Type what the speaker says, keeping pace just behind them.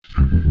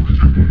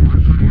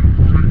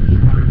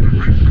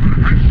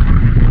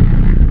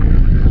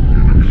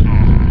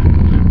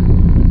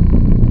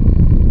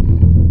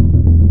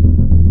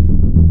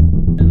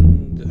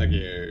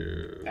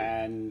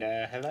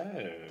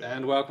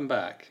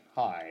back.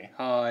 Hi.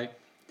 Hi.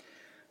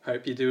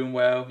 Hope you're doing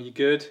well. You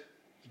good?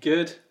 You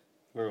good?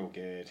 We're all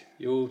good.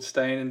 You all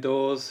staying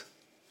indoors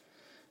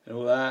and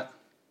all that?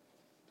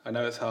 I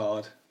know it's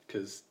hard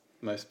because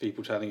most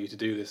people telling you to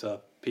do this are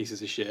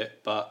pieces of shit,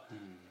 but...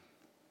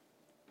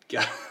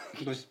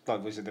 Was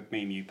it the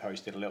meme you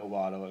posted a little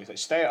while ago? It's like,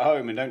 stay at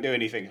home and don't do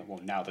anything.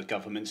 Well, now the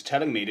government's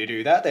telling me to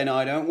do that, then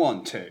I don't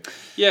want to.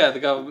 Yeah, the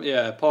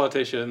government,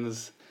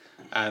 politicians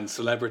and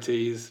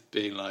celebrities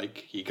being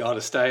like, you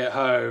gotta stay at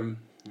home.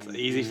 It's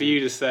easy for you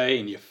to stay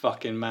in your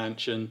fucking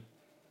mansion.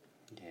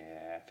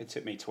 Yeah, if it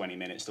took me 20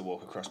 minutes to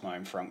walk across my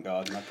own front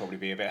garden, I'd probably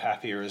be a bit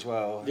happier as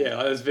well. Yeah,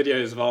 like there's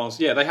videos of Arnold...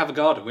 Yeah, they have a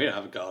garden. We don't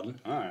have a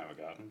garden. I don't have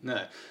a garden.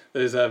 No.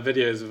 There's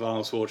videos of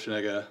Arnold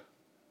Schwarzenegger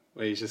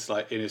where he's just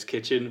like in his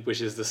kitchen,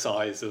 which is the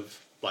size of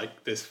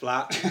like this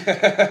flat,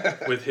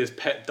 with his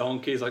pet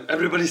donkeys. Like,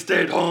 everybody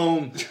stay at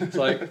home. It's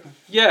like,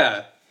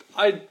 yeah,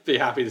 I'd be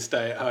happy to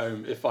stay at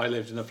home if I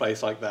lived in a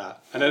place like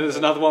that. And then there's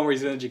another one where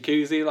he's in a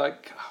jacuzzi.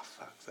 Like, oh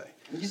fuck's sake.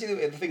 You see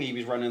the thing he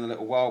was running a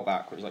little while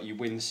back was like, you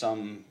win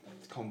some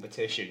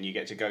competition, you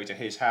get to go to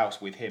his house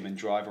with him and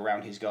drive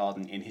around his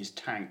garden in his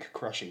tank,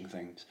 crushing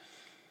things.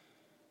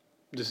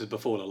 This is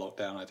before the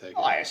lockdown, I take it.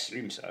 Oh, I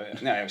assume so.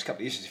 No, it was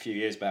this was a few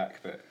years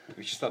back, but it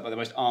was just like the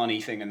most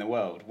Arnie thing in the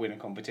world. Win a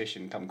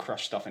competition, come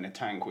crush stuff in a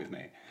tank with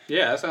me.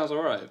 Yeah, that sounds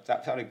alright.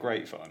 That sounded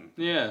great fun.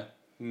 Yeah.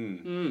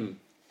 Yeah,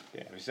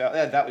 it was,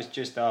 that was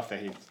just after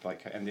he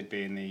ended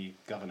being the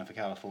governor for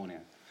California.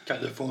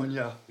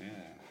 California. Yeah.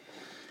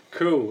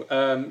 Cool.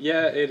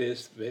 Yeah, it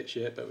is a bit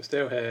shit, but we're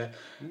still here.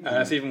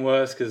 It's even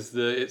worse because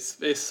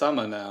it's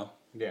summer now.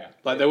 Yeah.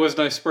 Like, there was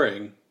no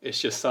spring. It's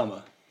just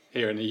summer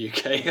here in the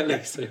UK, at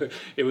least.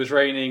 It was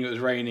raining,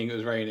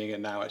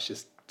 and now it's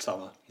just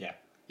summer. Yeah.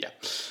 Yeah.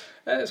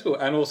 It's cool.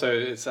 And also,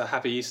 it's a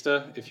happy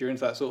Easter, if you're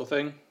into that sort of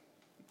thing.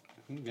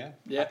 Yeah.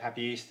 Yeah.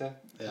 Happy Easter.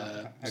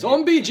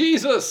 Zombie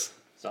Jesus!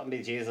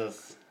 Zombie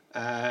Jesus.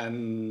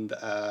 And,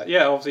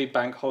 obviously,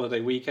 bank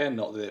holiday weekend,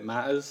 not that it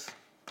matters.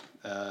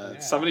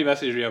 Somebody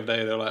messaged me the other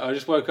day, they were like, I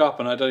just woke up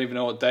and I don't even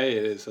know what day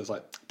it is. I was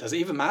like, does it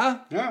even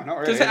matter? No, not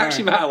really. Does it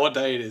actually matter what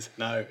day it is?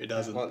 No, it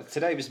doesn't. Well,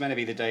 today was meant to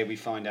be the day we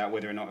find out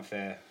whether or not if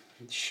they're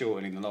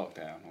shortening the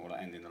lockdown or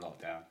ending the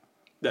lockdown.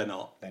 They're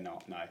not. They're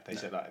not, no. They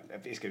said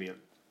it's going to be,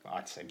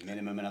 I'd say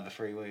minimum another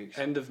 3 weeks.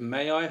 End of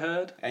May, I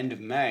heard. End of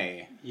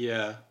May?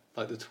 Yeah,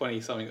 like the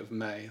 20-something of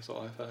May is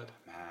what I've heard.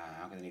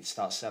 I'm going to need to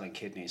start selling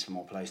kidneys for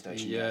more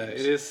PlayStation Yeah,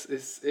 games.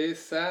 it is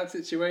sad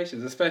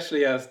situations,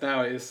 especially as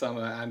now it is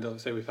summer and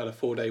obviously we've had a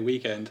 4-day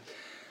weekend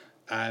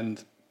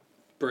and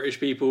British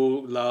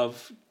people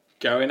love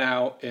going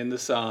out in the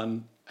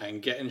sun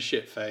and getting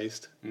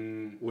shit-faced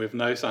with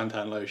no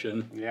suntan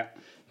lotion. Yeah.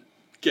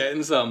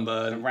 Getting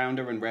sunburned. The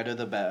rounder and redder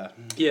the better.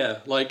 Yeah,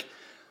 like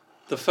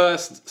the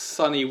first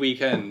sunny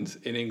weekend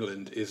in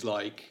England is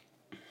like,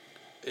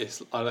 I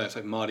don't know, it's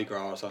like Mardi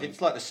Gras or something. It's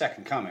like the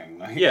second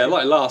coming. Yeah,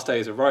 like Last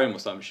Days of Rome or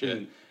some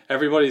shit.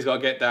 Everybody's got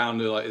to get down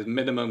to like as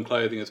minimum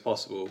clothing as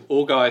possible.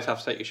 All guys have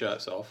to take your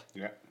shirts off.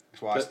 Yeah,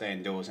 that's why I stay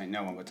indoors. Ain't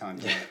no one got time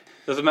to it.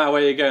 Doesn't matter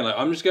where you're going. Like,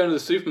 I'm just going to the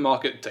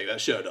supermarket, take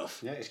that shirt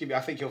off. Yeah, it's gonna be.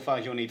 I think you'll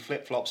find you'll need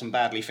flip flops and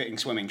badly fitting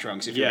swimming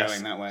trunks if you're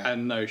going that way.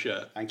 And no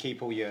shirt. And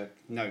keep all your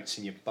notes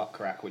in your butt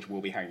crack, which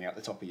will be hanging out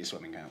the top of your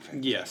swimming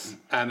outfit. Yes,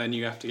 and then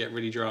you have to get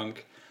really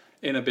drunk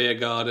in a beer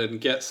garden,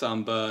 get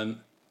sunburnt,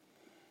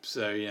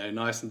 so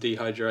nice and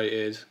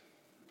dehydrated.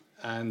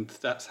 And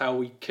that's how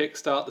we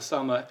kickstart the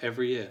summer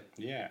every year.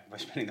 Yeah, by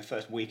spending the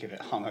first week of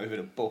it hung over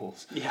the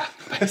balls. Yeah,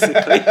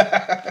 basically.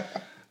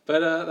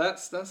 But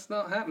that's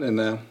not happening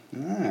now.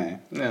 No.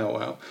 No,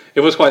 well,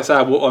 it was quite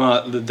sad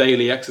on the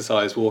daily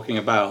exercise walking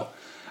about,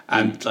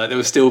 and like there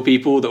were still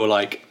people that were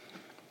like,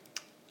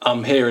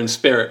 "I'm here in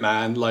spirit,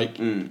 man." Like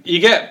you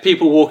get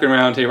people walking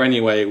around here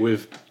anyway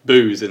with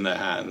booze in their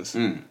hands,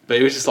 but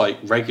it was just like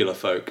regular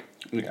folk,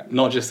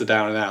 not just the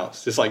down and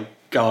outs, just like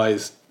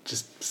guys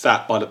just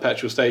sat by the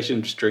petrol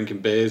station, just drinking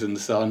beers in the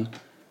sun.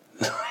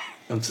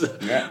 I'm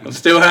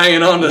still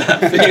hanging on to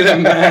that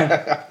feeling,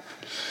 man.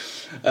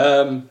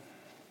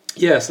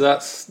 So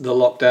that's the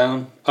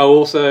lockdown. Oh,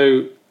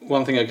 also,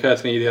 one thing occurred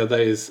to me the other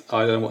day is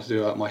I don't know what to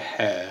do about my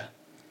hair.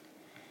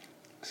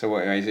 So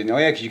what is it? Oh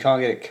yeah, because you can't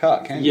get it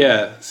cut, can you?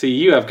 Yeah, see,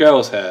 you have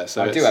girls' hair,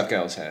 so I do have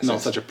girls' hair.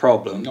 Not such a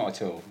problem.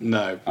 Not at all.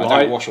 No. I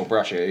don't wash or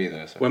brush it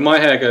either. So. When my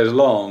hair goes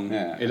long,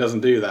 it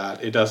doesn't do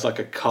that. It does like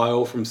a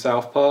Kyle from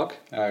South Park.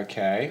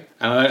 Okay.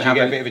 And I don't have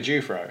you get a bit of a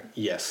Jufro?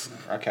 Yes.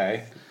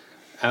 Okay.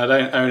 And I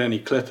don't own any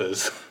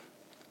clippers.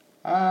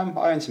 I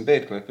own some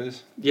beard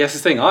clippers. Yes, the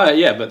thing.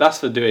 But that's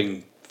for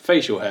doing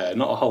facial hair,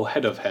 not a whole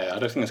head of hair. I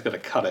don't think it's going to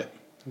cut it.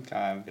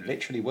 It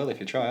literally will if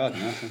you try hard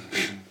enough.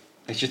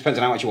 It just depends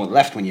on how much you want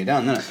left when you're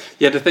done, doesn't it?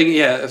 Yeah,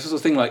 that's the sort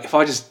of thing, like, if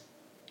I just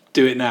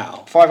do it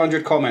now...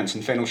 500 comments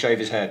and Finn will shave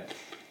his head.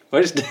 If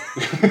I just...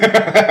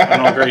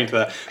 I'm not agreeing to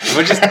that. If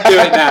I just do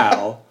it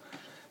now,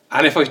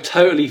 and if I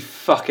totally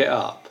fuck it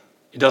up,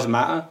 it doesn't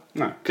matter.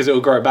 No. Because it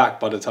will grow back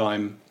by the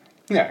time...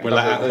 Yeah,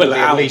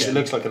 it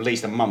looks like at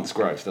least a month's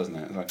growth, doesn't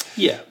it?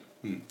 Yeah.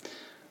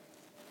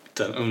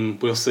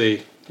 We'll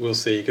see. We'll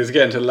see, because it's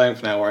getting to the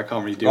length now where I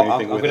can't really do Well,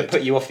 anything I'm with going it. to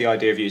put you off the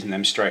idea of using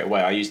them straight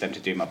away. I use them to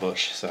do my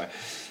bush, so...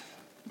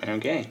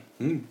 Okay.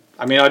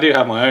 I mean, I do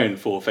have my own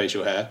for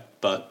facial hair,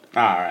 but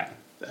Alright.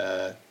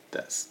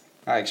 that's...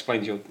 That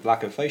explains your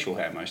lack of facial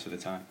hair most of the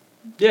time.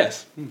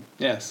 Yes.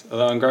 Yes.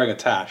 Although I'm growing a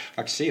tash.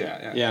 I can see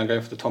that, yeah. Yeah, I'm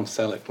going for the Tom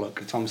Selleck look.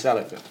 The Tom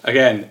Selleck look.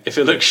 Again, if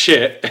it looks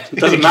shit, it doesn't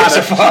Who gives a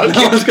matter. fuck?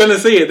 No one's going to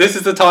see it. This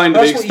is the time to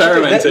be That's what you should do.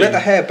 experimenting. Let the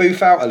hair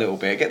boof out a little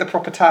bit. Get the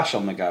proper tash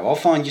on the go. I'll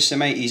find you some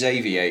 80s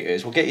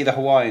aviators. We'll get you the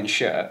Hawaiian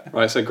shirt.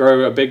 Right, so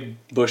grow a big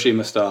bushy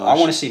moustache. I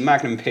want to see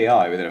Magnum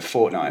PI within a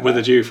fortnight. with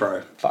man. a Jew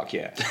throw. Fuck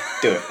yeah.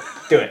 Do it.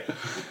 Do it.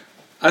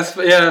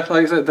 Yeah, like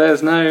I said,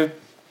 there's no...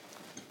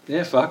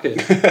 Yeah, fuck it.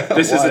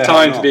 This is Why the the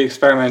time hell to be not?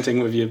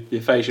 experimenting with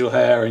your facial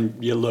hair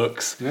and your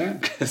looks. Yeah.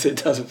 Because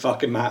it doesn't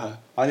fucking matter.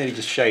 I nearly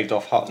just shaved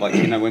off, like,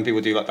 you know, when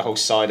people do like the whole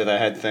side of their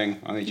head thing.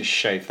 I nearly just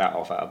shaved that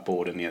off out of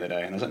boredom the other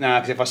day. And I was like, nah,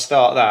 because if I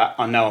start that,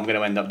 I know I'm going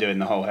to end up doing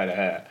the whole head of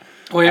hair.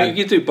 Well, yeah, And-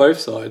 you could do both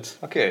sides.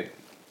 I could.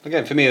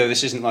 Again, for me, though,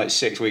 this isn't like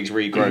 6 weeks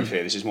regrowth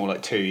here. This is more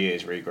like 2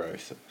 years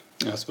regrowth.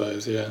 I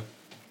suppose, yeah.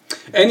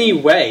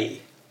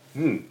 Anyway,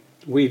 Hmm.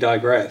 we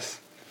digress.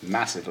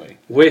 Massively.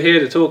 We're here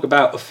to talk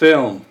about a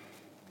film.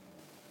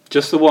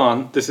 Just the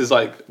one. This is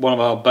like one of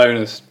our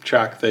bonus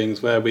track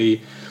things where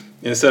we,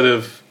 instead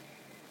of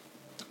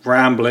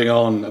rambling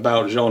on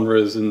about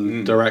genres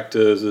and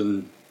directors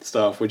and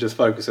stuff, we're just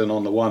focusing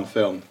on the one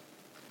film.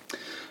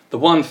 The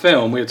one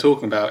film we're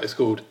talking about is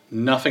called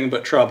Nothing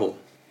But Trouble.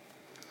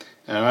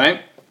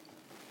 Alright?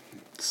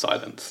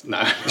 Silence.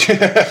 No.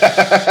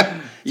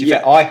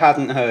 Yeah, I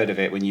hadn't heard of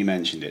it when you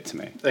mentioned it to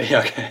me.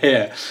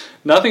 Yeah.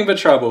 Nothing But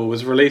Trouble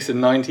was released in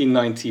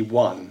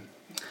 1991,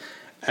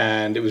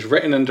 and it was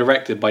written and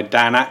directed by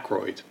Dan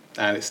Aykroyd,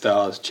 and it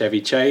stars Chevy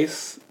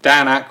Chase,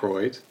 Dan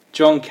Aykroyd,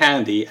 John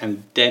Candy,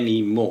 and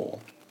Demi Moore.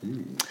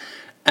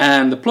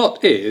 And the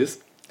plot is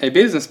a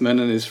businessman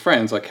and his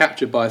friends are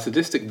captured by a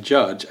sadistic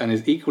judge and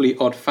his equally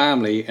odd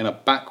family in a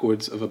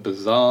backwoods of a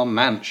bizarre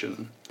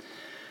mansion.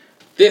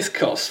 This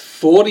cost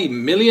 $40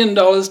 million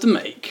to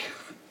make,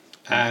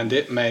 and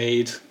it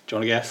made, do you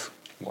want to guess?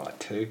 What,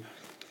 2?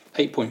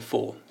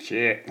 8.4.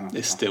 Shit.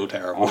 It's still I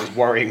terrible. was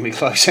worryingly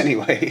close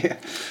anyway.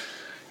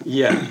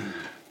 Yeah.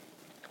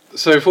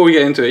 So before we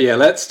get into it,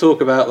 let's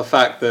talk about the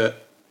fact that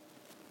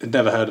I'd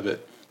never heard of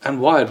it. And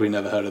why had we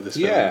never heard of this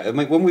film? Yeah, I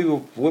mean,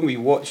 when we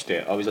watched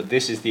it, I was like,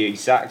 this is the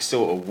exact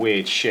sort of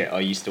weird shit I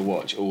used to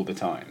watch all the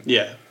time.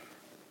 Yeah.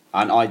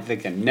 And I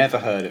think I'd never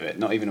heard of it,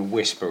 not even a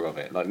whisper of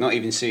it. Like, not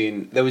even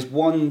seeing... There was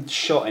one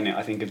shot in it,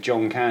 I think, of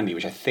John Candy,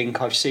 which I think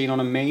I've seen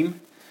on a meme.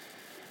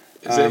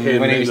 Is it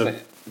him when he in was the...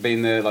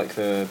 being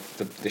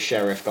the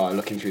sheriff guy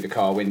looking through the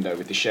car window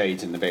with the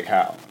shades and the big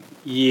hat on.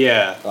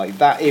 Yeah. Like,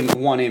 that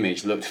one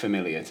image looked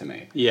familiar to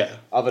me. Yeah.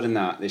 Other than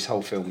that, this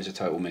whole film is a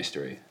total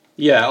mystery.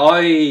 Yeah,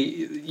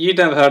 you'd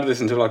never heard of this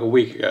until like a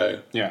week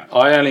ago. Yeah.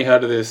 I only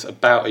heard of this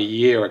about a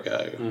year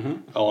ago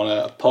on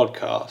a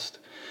podcast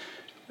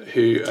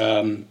who...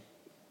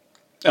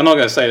 I'm not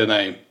going to say the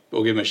name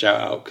or give them a shout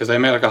out because they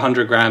make like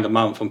 $100,000 a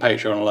month on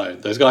Patreon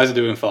alone. Those guys are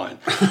doing fine.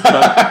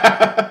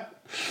 But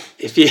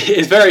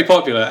it's very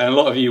popular, and a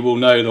lot of you will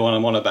know the one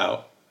I'm on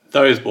about.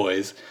 Those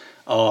boys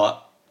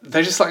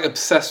they're just like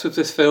obsessed with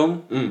this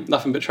film.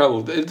 Nothing But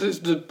Trouble.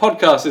 The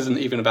podcast isn't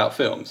even about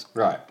films,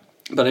 Right.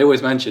 but they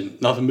always mention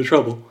Nothing But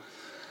Trouble.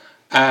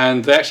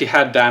 And they actually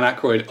had Dan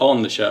Aykroyd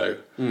on the show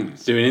to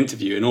do an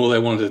interview, and all they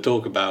wanted to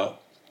talk about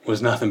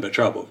was Nothing But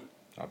Trouble.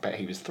 I bet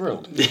he was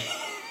thrilled.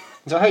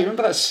 So, hey,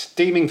 remember that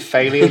steaming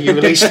failure you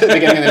released at the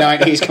beginning of the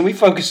 90s? Can we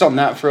focus on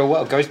that for a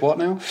while? Ghost what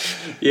now?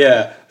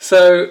 Yeah,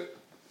 so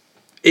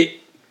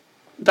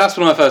that's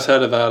when I first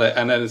heard about it,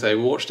 and then as I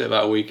watched it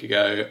about a week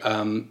ago.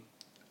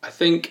 I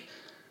think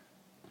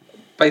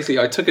basically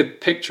I took a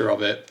picture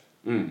of it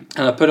and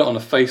I put it on a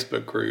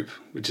Facebook group,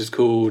 which is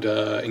called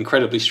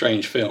Incredibly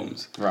Strange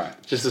Films. Right.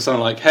 Just to sound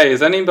like, hey,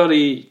 has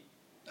anybody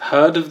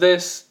heard of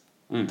this?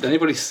 Has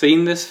anybody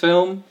seen this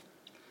film?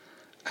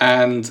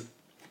 And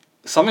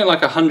something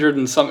like 100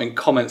 and something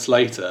comments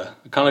later,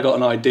 I kind of got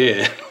an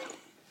idea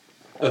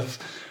of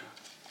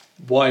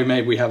why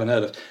maybe we haven't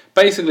heard of it.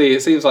 Basically,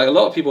 it seems like a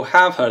lot of people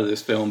have heard of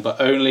this film, but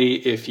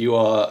only if you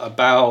are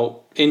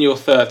about in your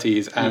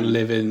 30s and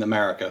live in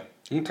America,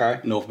 Okay.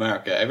 North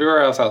America.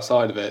 Everywhere else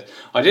outside of it,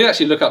 I did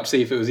actually look up to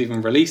see if it was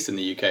even released in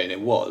the UK, and it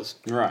was.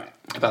 Right.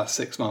 About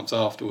 6 months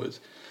afterwards.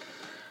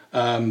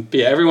 But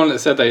yeah, everyone that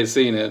said they had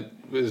seen it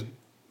was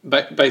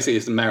basically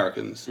it's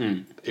Americans.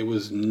 It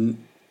was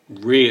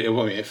really, I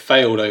mean, it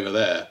failed over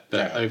there,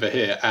 but over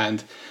here,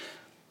 and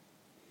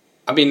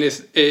I mean,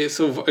 it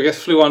sort of, I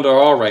guess, flew under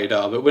our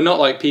radar, but we're not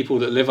like people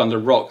that live under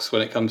rocks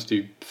when it comes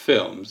to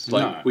films.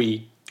 Like No.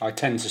 I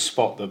tend to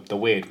spot the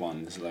weird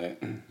ones.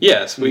 Like,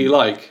 yes, we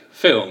like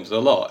films a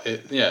lot.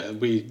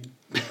 And we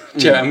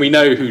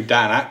know who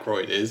Dan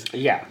Aykroyd is.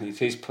 yeah,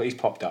 he's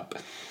popped up.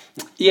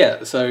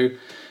 Yeah, so,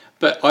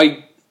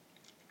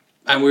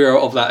 and we are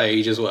of that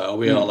age as well.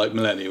 We are like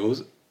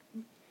millennials.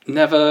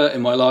 Never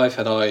in my life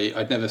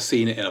I'd never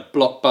seen it in a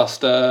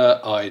Blockbuster.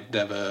 I'd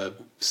never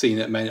seen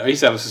it mentioned. I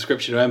used to have a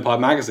subscription to Empire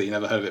Magazine,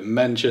 never heard of it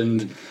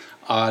mentioned.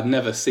 I'd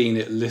never seen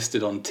it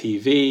listed on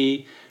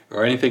TV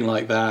or anything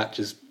like that.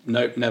 Just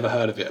nope, never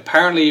heard of it.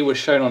 Apparently, it was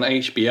shown on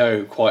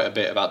HBO quite a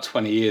bit about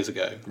 20 years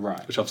ago.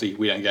 Right. Which obviously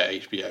we don't get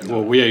HBO. No.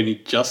 Well, we only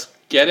just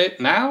get it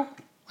now,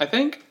 I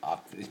think.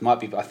 It might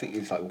be, but I think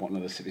it's like one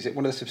of the. Is it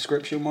one of the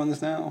subscription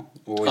ones now,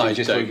 or is I it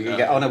just don't we know.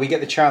 get? Oh no, we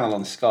get the channel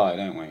on Sky,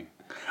 don't we?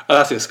 Oh,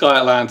 that's it. Sky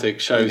Atlantic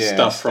shows Yeah,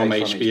 stuff straight from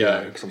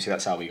HBO. Because obviously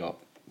that's how we got.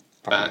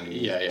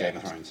 Yeah. Game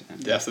of Thrones.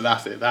 Yeah, so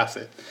that's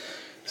it.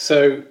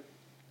 So,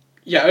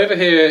 yeah, over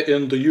here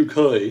in the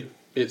UK,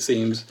 it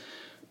seems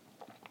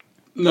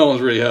no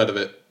one's really heard of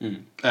it.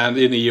 And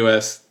in the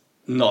US,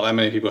 not that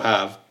many people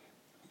have.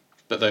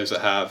 But those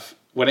that have,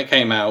 when it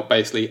came out,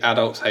 basically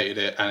adults hated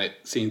it and it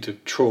seemed to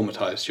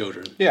traumatise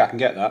children. Yeah, I can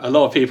get that. A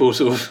lot of people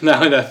sort of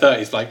now in their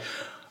 30s, like,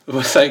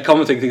 will say,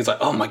 commenting things like,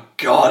 oh my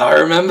God, I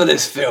remember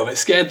this film. It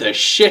scared the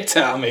shit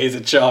out of me as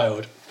a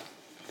child.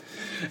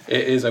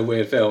 It is a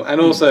weird film. And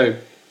also,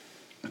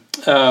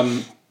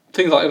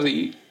 things like,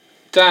 obviously,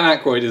 Dan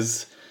Aykroyd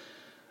is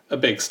a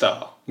big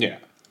star. Yeah.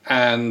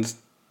 And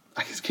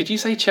I guess, could you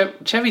say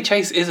Chevy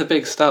Chase is a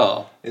big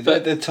star?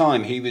 At the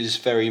time, he was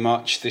very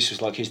much. This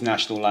was like his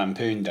National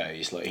Lampoon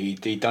days. Like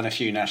he'd done a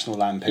few National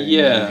Lampoon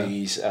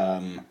movies.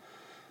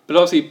 But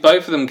obviously,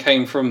 both of them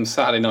came from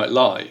Saturday Night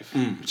Live,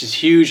 which is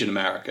huge in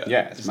America.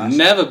 Yeah, it's massive.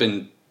 Never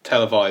been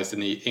televised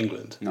in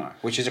England. No,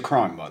 which is a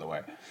crime, by the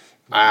way.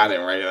 I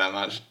didn't rate it that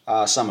much.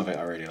 Some of it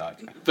I really like.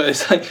 But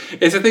it's like,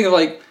 it's a thing of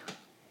like,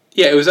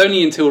 yeah, it was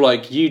only until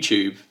like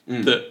YouTube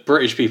that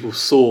British people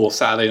saw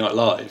Saturday Night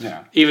Live.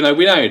 Yeah. Even though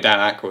we know who Dan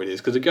Aykroyd is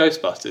because of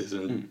Ghostbusters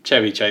and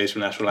Chevy Chase from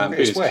National Lampoon.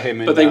 It's where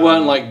him and, but they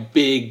weren't like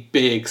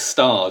big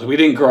stars. We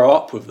didn't grow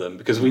up with them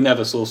because we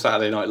never saw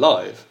Saturday Night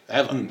Live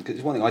ever.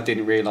 Because one thing I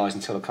didn't realise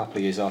until a couple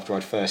of years after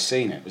I'd first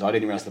seen it was I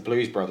didn't realise the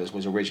Blues Brothers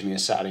was originally a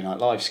Saturday Night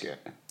Live skit.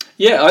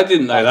 Yeah, I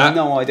didn't know I that. had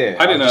no idea.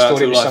 I didn't know just that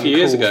thought it until was like a some few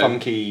years cool, ago.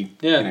 funky,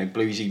 Yeah.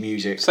 bluesy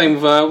music. Same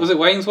with, was it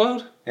Wayne's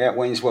World? Yeah,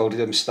 Wayne's World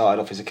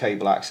started off as a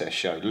cable access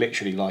show,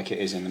 literally like it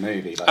is in the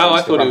movie. Like, Oh, they I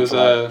used to thought it run was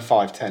for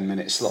like 5-10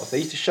 minute slots. They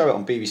used to show it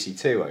on BBC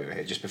Two over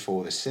here just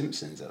before The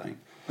Simpsons, I think.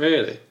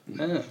 Really?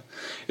 Yeah.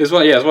 It's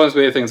one of those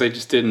weird things. They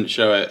just didn't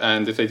show it,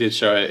 and if they did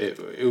show it,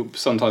 it would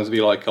sometimes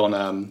be like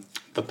on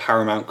the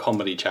Paramount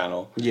Comedy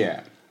Channel.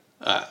 Yeah.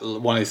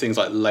 One of these things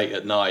like late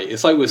at night.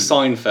 It's like with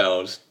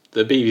Seinfeld.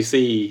 The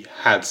BBC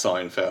had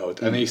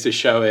Seinfeld, and they used to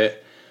show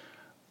it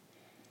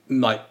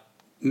like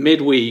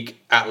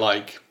midweek at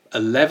like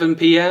 11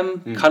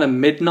 p.m, kind of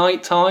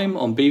midnight time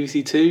on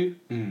BBC Two.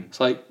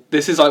 It's like,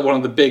 this is like one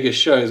of the biggest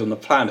shows on the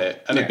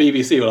planet, and the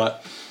BBC were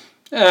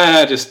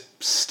like,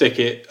 just stick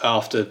it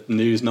after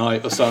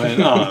Newsnight or something.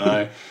 I don't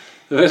know.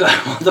 It was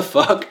like, what the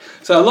fuck?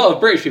 So a lot of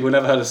British people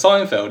never heard of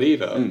Seinfeld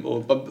either,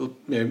 or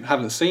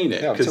haven't seen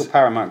it. Yeah, until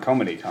Paramount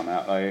Comedy come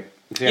out, like.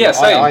 Yeah,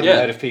 same, I hadn't yeah.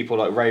 heard of people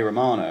like Ray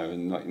Romano,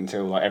 and like,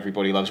 until like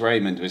Everybody Loves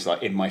Raymond was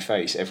like in my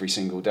face every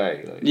single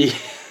day.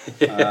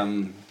 Like,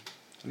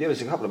 there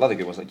was a couple of other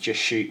good ones like Just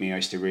Shoot Me. I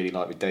used to really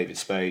like with David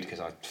Spade because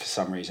for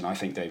some reason I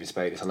think David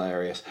Spade is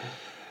hilarious.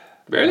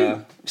 Really?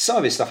 Some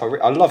of his stuff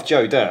I love.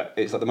 Joe Dirt.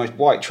 It's like the most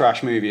white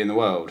trash movie in the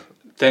world.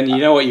 Then you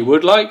know what you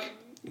would like?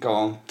 Go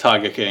on.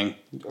 Tiger King.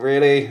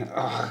 Really?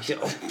 I'm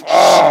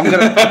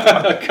gonna.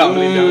 I can't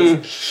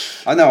believe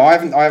that. I know. I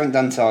haven't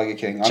done Tiger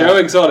King. Joe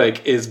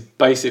Exotic is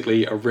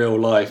basically a real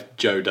life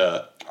Joe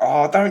Dirt,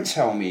 Oh, don't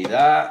tell me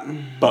that.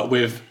 but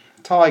with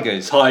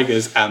Tigers.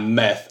 tigers and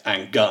meth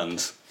and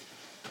guns.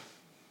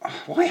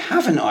 Why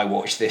haven't I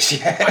watched this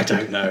yet? I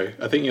don't know.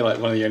 I think you're like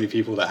one of the only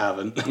people that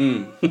haven't.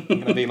 I'm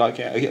gonna be like,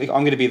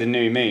 I'm gonna be the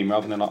new meme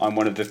rather than like I'm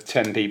one of the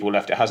 10 people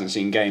left that hasn't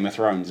seen Game of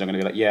Thrones. I'm gonna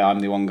be like, yeah,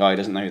 I'm the one guy who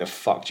doesn't know who the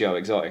fuck Joe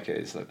Exotic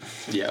is. Like,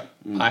 Yeah,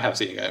 I have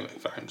seen Game of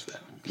Thrones then.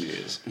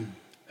 years.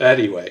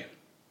 Anyway,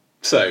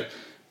 so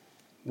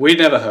we'd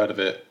never heard of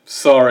it.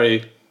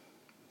 Sorry,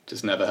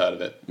 just never heard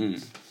of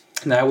it.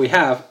 Now we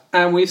have,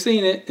 and we've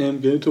seen it, and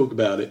I'm going to talk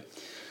about it.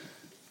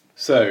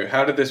 So,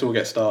 how did this all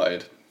get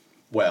started?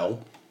 Well,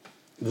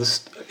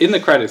 in the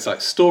credits, like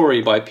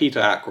story by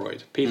Peter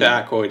Ackroyd. Peter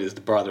Ackroyd is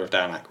the brother of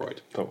Dan Aykroyd.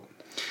 Cool.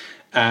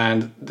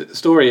 And the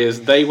story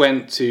is they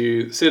went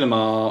to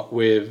cinema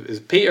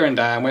with Peter and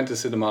Dan went to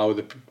cinema with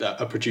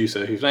a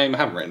producer whose name I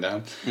haven't written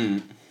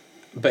down,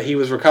 but he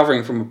was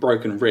recovering from a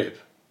broken rib.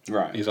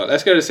 Right. He's like,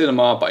 let's go to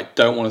cinema, but I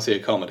don't want to see a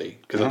comedy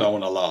because I don't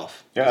want to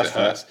laugh. Yeah, 'cause that's it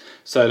hurts.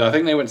 So I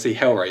think they went to see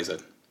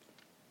Hellraiser.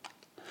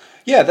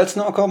 Yeah, that's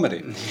not a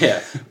comedy.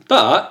 Yeah,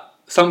 but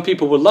some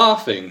people were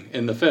laughing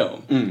in the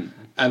film,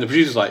 and the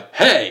producer's like,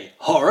 "Hey,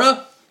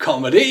 horror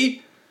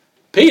comedy,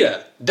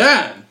 Peter,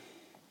 Dan,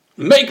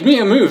 make me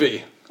a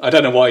movie." I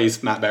don't know why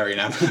he's Matt Berry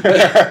now.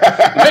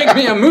 Make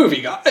me a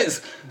movie,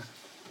 guys.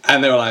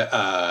 And they were like,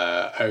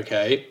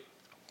 okay.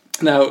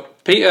 Now,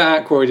 Peter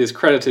Ackroyd is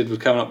credited with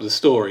coming up with the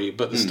story,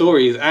 but the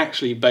story is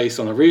actually based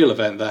on a real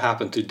event that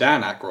happened to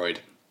Dan Aykroyd.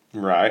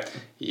 Right.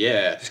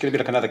 Yeah. It's going to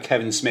be like another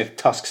Kevin Smith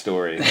Tusk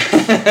story.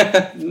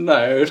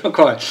 No, not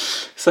quite.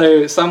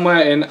 So,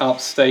 somewhere in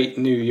upstate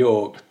New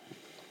York,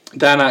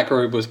 Dan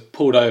Aykroyd was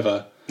pulled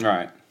over.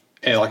 Right.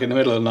 Like in the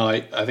middle of the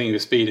night. I think he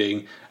was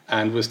speeding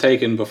and was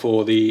taken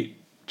before the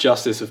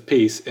justice of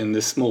peace in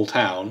this small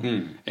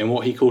town in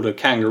what he called a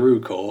kangaroo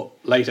court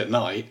late at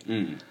night,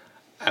 and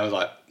was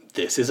like,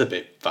 this is a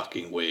bit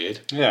fucking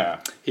weird.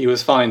 Yeah. He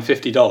was fined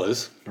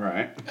 $50,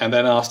 Right. and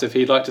then asked if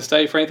he'd like to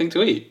stay for anything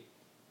to eat,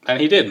 and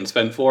he did, and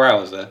spent 4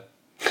 hours there.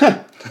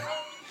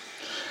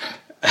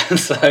 And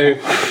so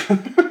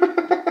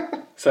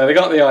they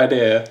got the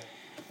idea.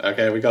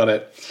 Okay, we got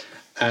it.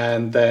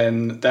 And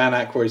then Dan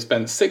Aykroyd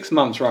spent 6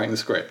 months writing the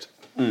script,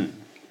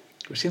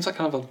 which seems like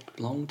kind of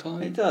a long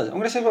time. It does. I'm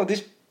going to say, well,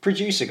 this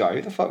producer guy,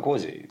 who the fuck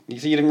was he?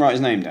 So you didn't write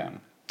his name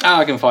down?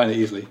 I can find it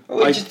easily.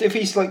 Well, if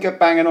he's like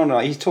banging on,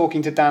 like he's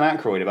talking to Dan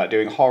Aykroyd about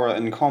doing horror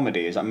and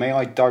comedy. It's like, may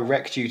I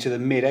direct you to the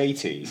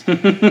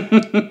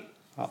mid-80s?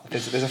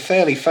 There's a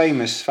fairly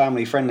famous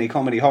family-friendly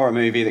comedy horror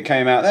movie that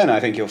came out then, I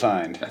think you'll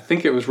find. I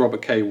think it was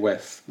Robert K.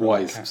 Wise.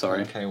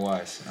 Sorry. K.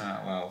 Wise.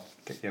 Well,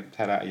 get your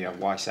head out of your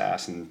Weiss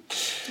ass and...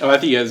 I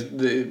think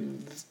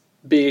it's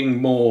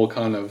being more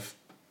kind of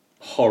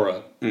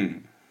horror.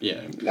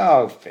 Yeah.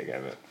 Oh, figure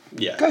of it.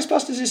 Yeah.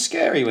 Ghostbusters is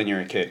scary when you're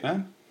a kid,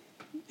 man.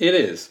 It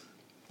is.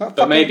 Well,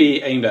 But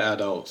maybe aimed at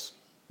adults.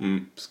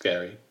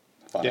 Scary.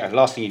 Fun. Yeah, the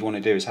last thing you'd want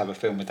to do is have a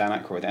film with Dan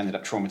Aykroyd that ended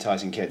up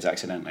traumatising kids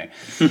accidentally.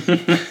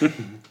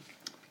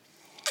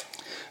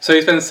 So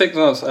he spent 6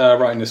 months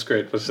writing the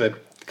script, which said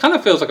kind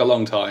of feels like a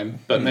long time,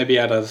 but maybe he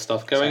had other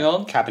stuff going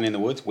on. Cabin in the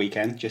Woods,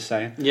 Weekend, just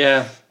saying.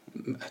 Yeah.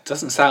 It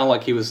doesn't sound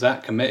like he was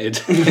that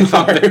committed.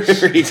 No,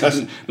 it really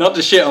doesn't. Not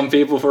to shit on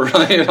people for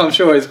writing. I'm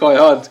sure it's quite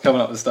hard coming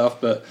up with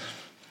stuff, but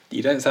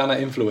you don't sound that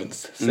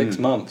influenced. 6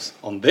 months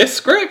on this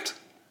script?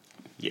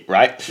 Yeah,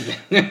 right. So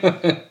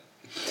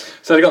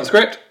they got the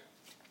script.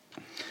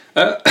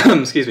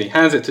 Excuse me.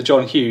 Hands it to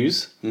John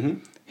Hughes,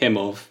 him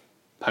of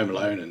Home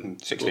Alone and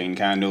 16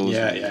 Candles,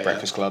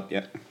 Breakfast Club,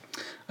 yeah.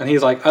 And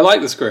he's like, I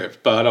like the script,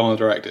 but I don't want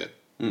to direct it.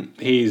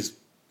 He's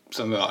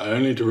something like, I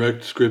only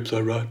direct scripts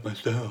I write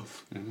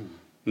myself.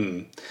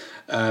 And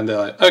they're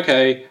like,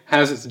 okay,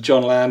 hands it to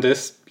John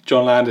Landis.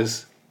 John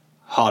Landis,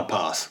 hard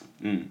pass.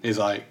 He's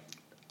like,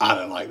 I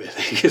don't like this.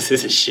 This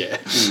is shit.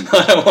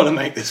 I don't want to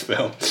make this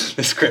film.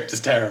 The script is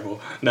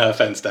terrible. No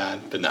offense,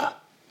 Dan, but nah,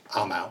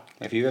 I'm out.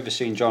 If you've ever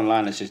seen John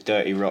Landis'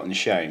 Dirty Rotten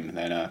Shame,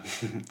 then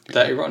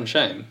Dirty Rotten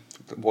Shame?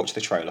 watch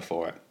the trailer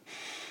for it.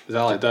 Is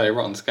that like Dirty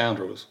Rotten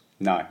Scoundrels?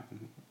 No.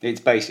 It's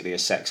basically a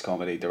sex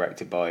comedy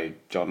directed by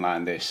John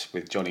Landis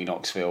with Johnny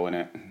Knoxville in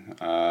it.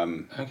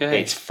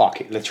 Okay. It's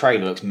the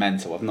trailer looks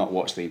mental. I've not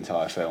watched the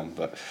entire film,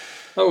 but...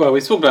 Oh, well,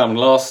 we talked about him in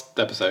the last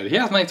episode. He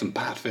has made some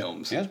bad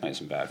films. He has made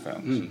some bad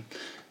films.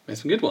 Made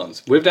some good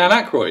ones. With Dan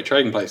Aykroyd,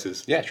 Trading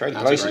Places. Yeah, Trading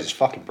Places is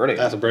fucking brilliant.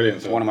 That's a brilliant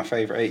It's film. one of my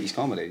favourite 80s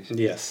comedies.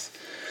 Yes.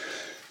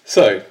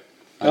 So,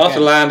 after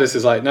Landis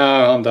is like, no,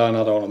 I'm done,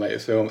 I don't want to make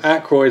this film.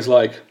 Aykroyd's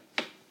like,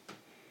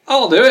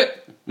 I'll do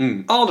it.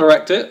 I'll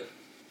direct it.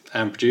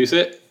 And produce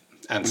it.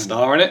 And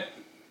star in it.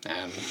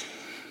 And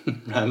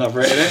I've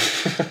written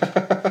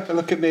it.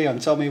 Look at me, I'm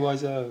Tommy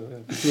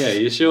Wiseau. Yeah,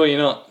 you sure you're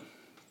not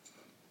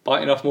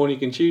biting off more than you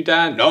can chew,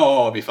 Dan?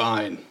 No, I'll be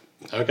fine.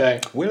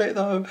 Okay. Will it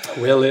though?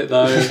 Will it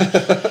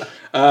though?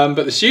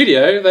 But the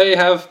studio, they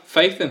have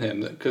faith in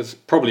him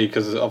probably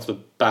because of the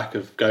back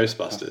of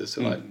Ghostbusters.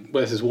 So like,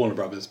 well, this is Warner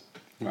Brothers,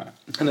 Right.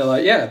 and they're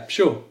like, yeah,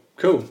 sure,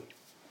 cool,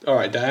 all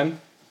right, Dan,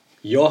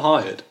 you're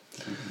hired,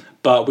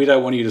 but we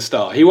don't want you to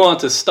star. He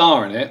wanted to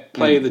star in it,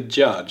 play the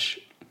judge,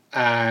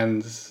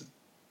 and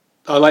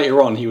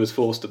later on he was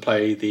forced to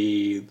play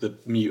the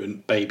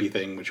mutant baby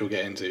thing, which we'll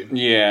get into.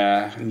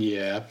 Yeah.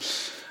 Yeah.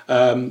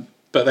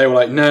 But they were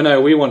like, no,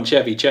 we want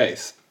Chevy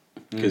Chase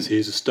because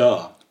he's a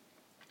star.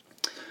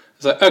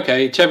 It's like,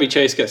 okay, Chevy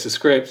Chase gets the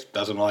script,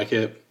 doesn't like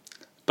it,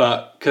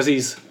 but because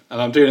he's, and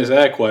I'm doing his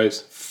air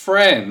quotes,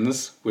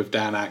 friends with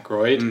Dan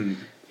Aykroyd,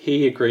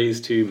 he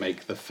agrees to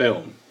make the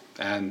film.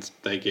 And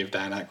they give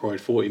Dan Aykroyd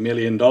 $40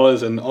 million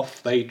and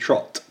off they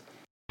trot.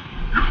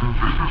 Isn't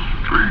this a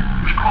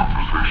strange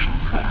conversation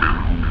for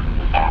men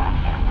who are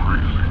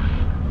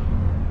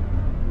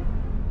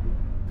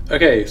crazy?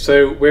 Okay,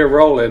 so we're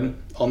rolling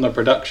on the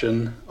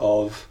production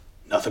of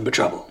Nothing But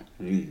Trouble.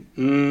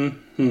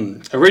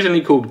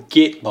 Originally called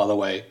Git, by the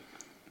way.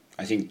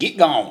 I think get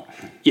gone.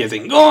 Yeah,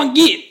 then go on,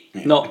 Git.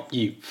 Not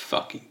you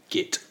fucking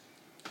Git.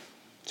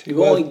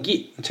 Go on,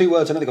 Git. 2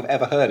 words I don't think I've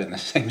ever heard in the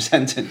same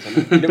sentence.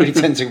 You don't really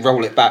tend to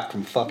roll it back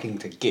from fucking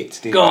to git,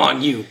 do you? Go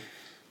on, you.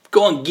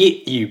 Go on,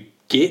 Git, you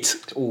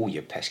Git. Oh,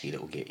 you pesky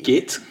little git.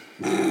 Git.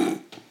 It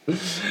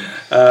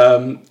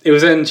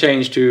was then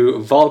changed to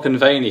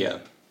Vulcanvania.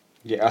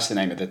 Yeah, that's the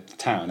name of the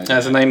town, isn't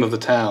That's it? the name of the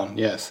town,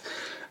 yes.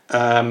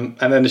 And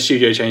then the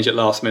studio changed it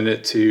last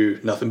minute to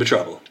Nothing But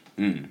Trouble.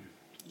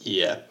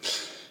 Yeah.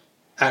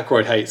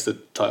 Aykroyd hates the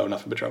title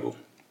Nothing But Trouble.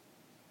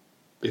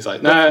 He's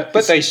like, nah.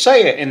 But they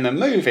say it in the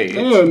movie.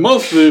 Oh, it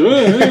must be.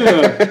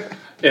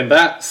 In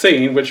that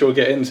scene, which we'll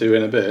get into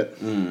in a bit.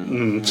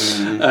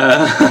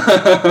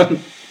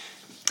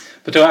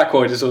 But to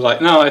Aykroyd, it's sort of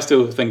like, no, I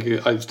still think of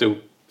it as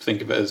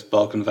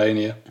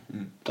Vulcanvania.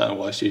 Don't know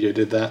why studio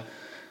did that.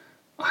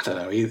 I don't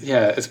know.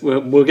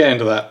 We'll get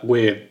into that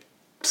weird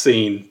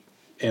scene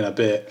in a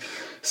bit.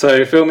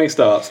 So filming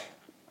starts.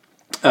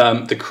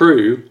 The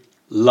crew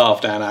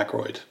love Dan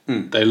Aykroyd.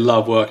 They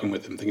love working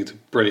with him. Think he's a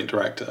brilliant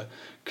director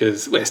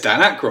because it's Dan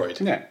Aykroyd,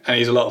 and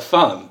he's a lot of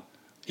fun.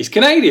 He's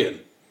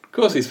Canadian, of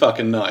course. He's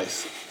fucking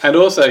nice, and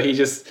also he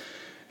just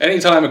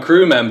anytime a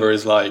crew member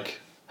is like,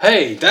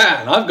 "Hey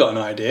Dan, I've got an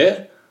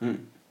idea.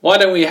 Why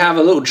don't we have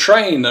a little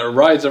train that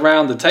rides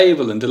around the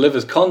table and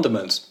delivers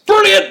condiments?"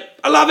 Brilliant!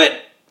 I love it.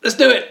 Let's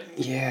do it.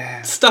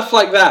 Yeah. Stuff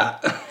like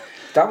that.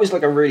 That was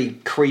like a really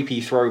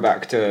creepy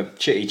throwback to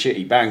Chitty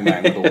Chitty Bang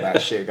Bang with all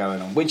that shit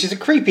going on, which is a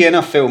creepy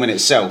enough film in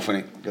itself when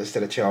it goes to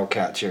the child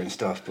catcher and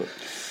stuff. But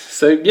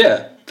So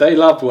yeah, they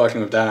loved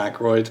working with Dan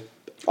Aykroyd.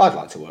 I'd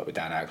like to work with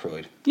Dan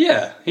Aykroyd.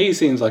 Yeah, he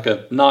seems like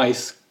a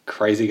nice,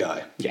 crazy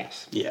guy.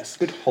 Yes. Yes.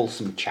 Good,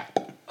 wholesome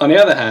chap. On the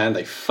other hand,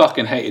 they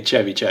fucking hated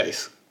Chevy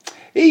Chase.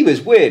 He was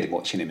weird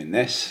watching him in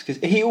this, because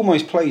he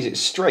almost plays it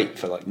straight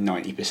for like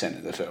 90%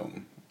 of the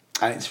film.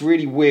 And it's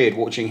really weird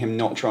watching him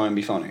not try and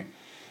be funny.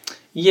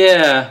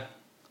 Yeah,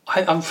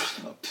 I'm.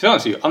 To be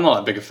honest with you, I'm not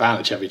that big a fan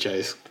of Chevy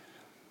Chase.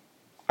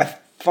 I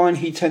find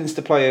he tends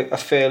to play a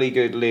fairly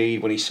good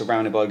lead when he's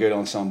surrounded by a good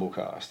ensemble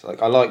cast.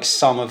 Like I like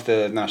some of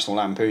the National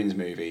Lampoon's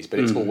movies, but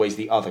it's always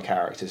the other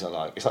characters I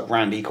like. It's like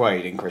Randy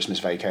Quaid in Christmas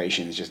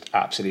Vacation is just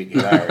absolutely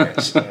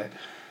hilarious.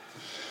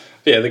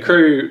 Yeah, the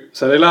crew.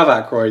 So they love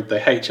Aykroyd. They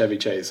hate Chevy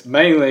Chase.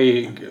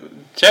 Mainly,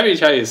 Chevy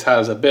Chase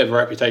has a bit of a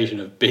reputation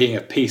of being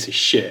a piece of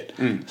shit,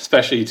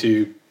 especially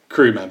to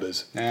crew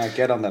members. Yeah,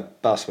 get on the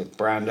bus with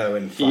Brando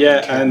and fucking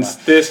and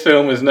this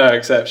film was no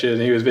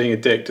exception. He was being a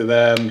dick to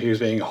them. He was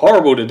being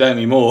horrible to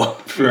Demi Moore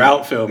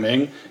throughout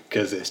filming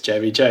because it's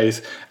Chevy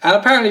Chase, and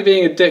apparently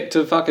being a dick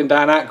to fucking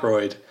Dan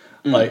Aykroyd,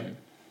 like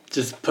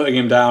just putting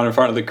him down in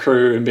front of the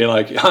crew and being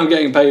like, "I'm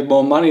getting paid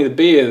more money to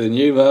be here than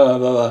you." Blah,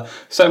 blah, blah.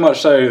 So much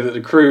so that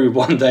the crew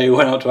one day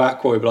went up to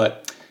Aykroyd and be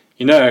like,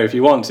 "You know, if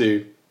you want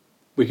to,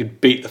 we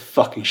could beat the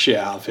fucking shit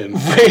out of him."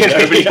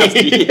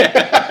 Really?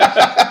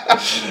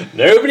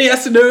 Nobody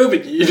has to know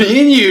but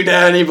me and you,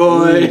 Danny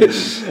boy.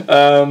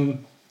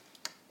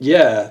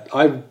 Yeah,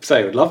 I'd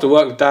say I'd love to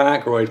work with Dan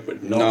Aykroyd,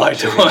 but not like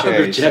to work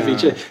with Chevy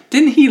Chase.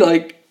 Didn't he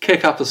like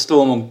kick up a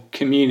storm on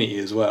Community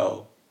as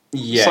well?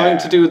 Yeah. Something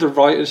to do with the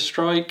writer's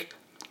strike?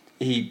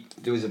 It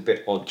was a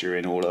bit odd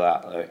during all of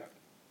that. Like,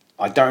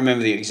 I don't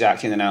remember the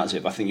exact in and outs of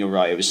it, but I think you're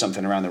right. It was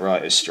something around the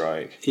writer's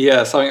strike.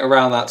 Yeah, something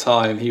around that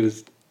time. He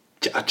was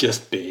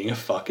just being a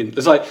fucking...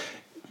 It's like...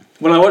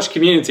 When I watch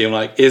Community, I'm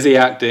like, is he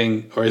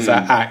acting or is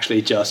that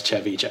actually just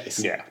Chevy Chase?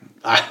 Yeah.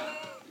 I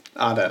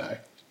don't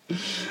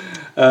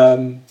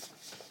know.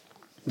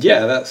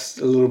 Yeah, that's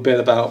a little bit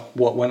about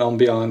what went on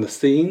behind the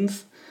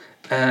scenes.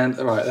 And,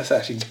 all right, let's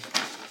actually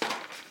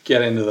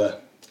get into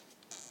the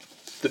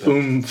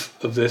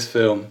oomph of this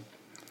film.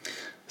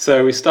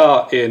 So we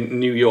start in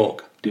New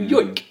York. New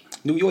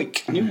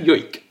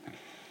York.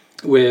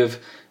 With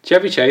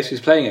Chevy Chase,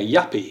 who's playing a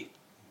yuppie.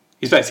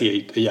 He's basically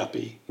a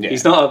yuppie. Yeah.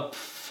 He's not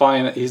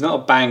a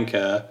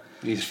banker.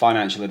 He's a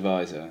financial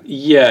advisor.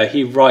 Yeah,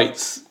 he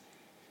writes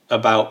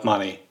about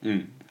money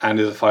and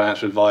is a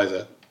financial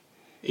advisor.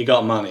 He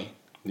got money.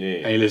 Yeah.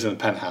 And he lives in a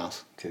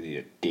penthouse. Because he's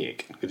a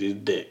dick. Because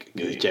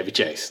he's Chevy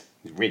Chase.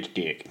 He's a rich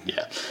dick.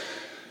 Yeah.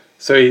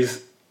 So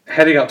he's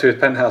heading up to his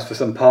penthouse for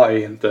some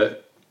party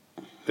that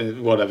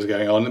whatever's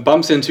going on.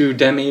 Bumps into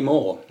Demi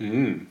Moore.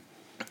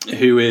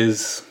 Who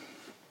is...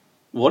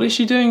 What is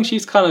she doing?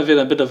 She's kind of in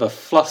a bit of a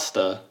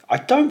fluster. I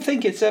don't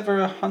think it's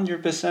ever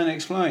 100%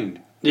 explained.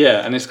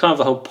 Yeah, and it's kind of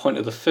the whole point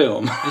of the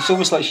film. It's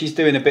almost like she's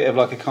doing a bit of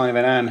like a kind of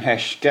an Anne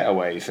Hesh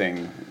getaway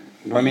thing.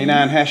 I mean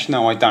Anne Hesh?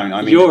 No, I don't. I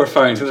mean, you're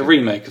referring to the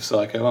remake of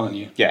Psycho, aren't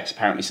you? Yes,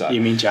 apparently so.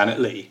 You mean Janet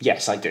Leigh?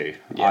 Yes, I do.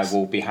 Yes. I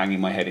will be hanging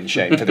my head in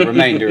shame for the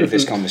remainder of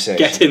this conversation.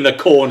 Get in the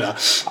corner.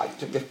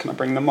 Can I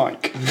bring the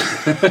mic?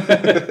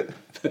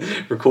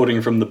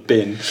 Recording from the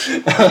bin.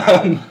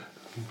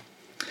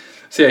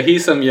 So yeah,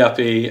 he's some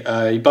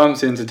yuppie. He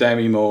bumps into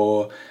Demi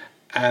Moore,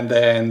 and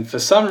then for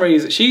some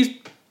reason she's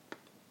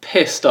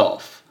pissed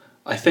off.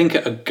 I think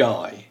at a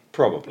guy.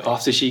 Probably.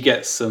 After she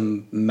gets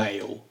some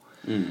mail,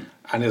 and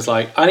is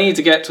like, "I need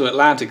to get to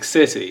Atlantic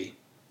City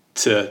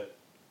to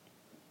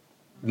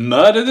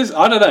murder this."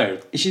 I don't know.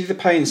 Is she either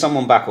paying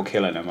someone back or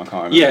killing them? I can't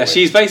remember. Yeah,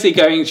 she's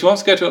basically going. She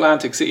wants to go to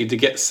Atlantic City to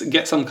get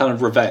some kind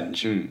of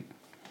revenge.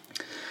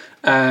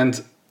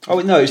 And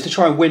no, it's to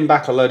try and win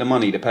back a load of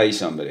money to pay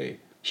somebody.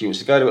 She wants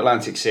to go to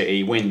Atlantic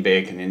City, win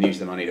big, and then use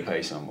the money to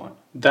pay someone.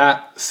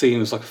 That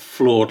seems like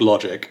flawed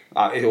logic.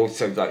 It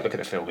also, like, look at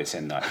the film it's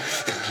in, though.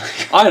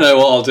 I know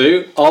what I'll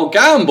do. I'll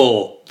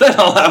gamble. Then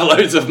I'll have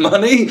loads of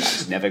money.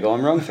 That's never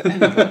gone wrong for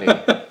anybody.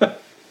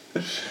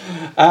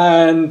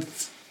 And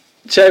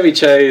Chevy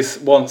Chase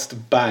wants to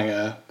bang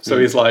her. So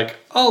he's like,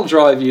 I'll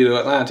drive you to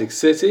Atlantic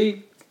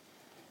City.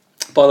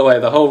 By the way,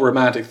 the whole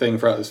romantic thing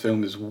throughout this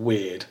film is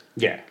weird.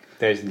 Yeah.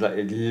 There's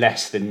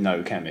less than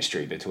no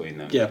chemistry between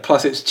them. Yeah,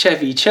 plus it's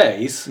Chevy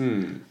Chase.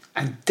 And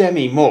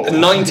Demi Moore.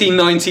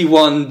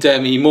 1991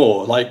 Demi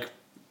Moore. Like,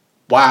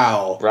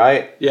 wow.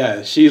 Right?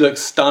 Yeah, she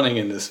looks stunning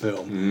in this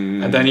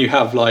film. And then you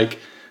have, like,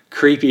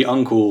 creepy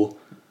uncle...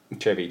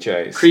 Chevy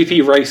Chase. Creepy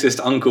racist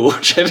uncle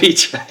Chevy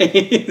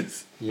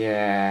Chase.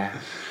 Yeah.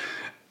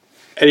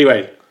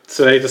 Anyway,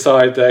 So they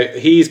decide that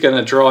he's going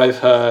to drive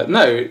her.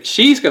 No,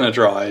 she's going to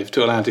drive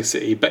to Atlantic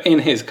City, but in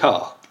his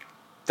car.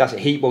 That's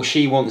it. Well,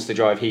 she wants to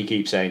drive. He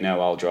keeps saying,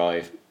 no, I'll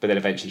drive. But then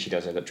eventually she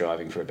does end up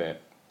driving for a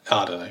bit.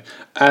 I don't know.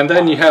 And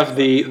then you have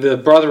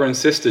the brother and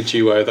sister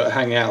duo that are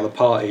hanging out at the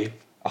party.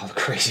 Oh, the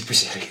crazy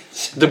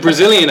Brazilians. The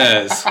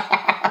Brazilianaires.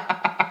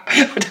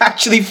 I'd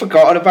actually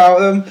forgotten about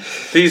them.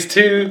 These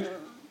two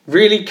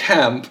really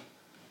camp,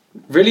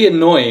 really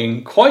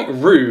annoying, quite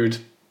rude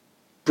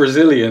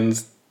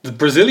Brazilians, the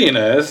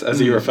Brazilianaires, as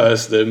he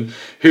refers to them,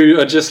 who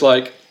are just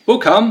like, we'll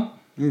come.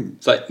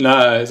 It's like,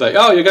 no. It's like,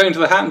 oh, you're going to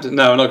the Hamptons?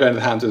 No, we're not going to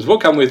the Hamptons. We'll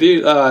come with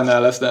you. Oh,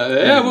 no, let's not.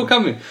 Yeah, we'll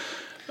come with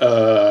you.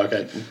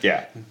 Okay.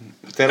 Yeah.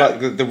 They're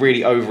like the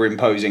really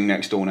over-imposing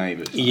next-door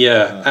neighbours.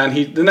 Yeah,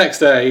 and the next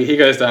day, he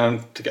goes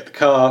down to get the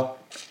car,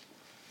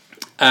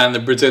 and the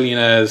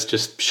Brazilianaires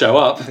just show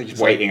up. They're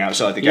just waiting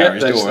outside the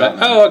garage door. Like,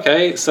 oh,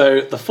 okay.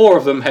 So the four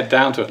of them head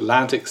down to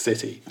Atlantic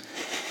City.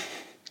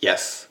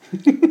 Yes.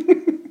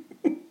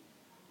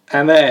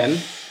 And then,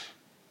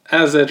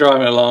 as they're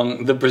driving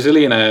along, the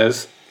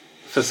Brazilianaires,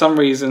 for some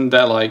reason,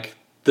 they're like,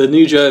 the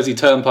New Jersey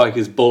Turnpike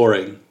is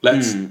boring.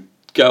 Let's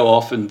go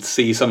off and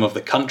see some of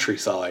the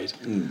countryside.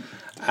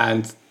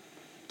 And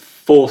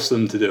force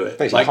them to do it.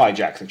 Basically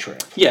hijack the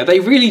trip. Yeah, they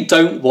really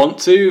don't want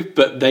to,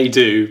 but they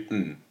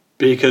do.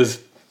 Because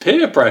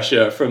peer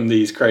pressure from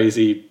these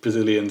crazy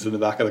Brazilians in the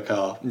back of the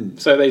car.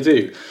 So they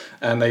do.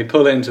 And they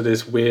pull into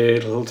this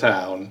weird little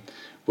town,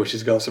 which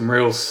has got some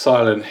real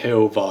Silent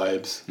Hill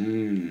vibes.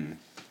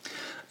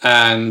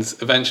 And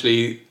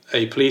eventually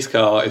a police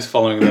car is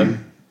following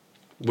them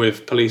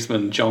with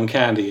policeman John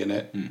Candy in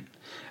it.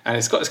 And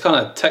it's got this kind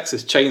of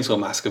Texas Chainsaw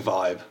Massacre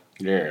vibe.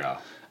 Yeah.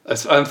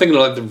 I'm thinking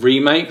of like the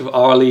remake of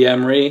R. Lee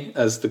Emery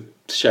as the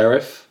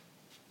sheriff.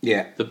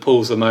 Yeah. That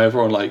pulls them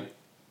over on like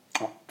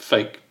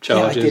fake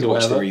charges I did or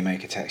watch whatever. the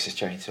remake of Texas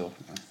Chainsaw.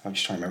 I'm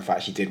just trying to remember if I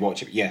actually did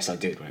watch it. But yes, I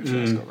did when it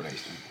first got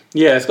released.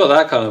 Yeah, it's got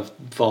that kind of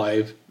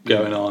vibe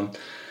going on.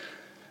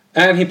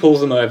 And he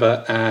pulls them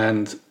over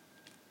and...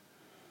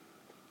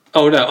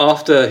 Oh no,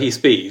 after he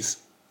speeds,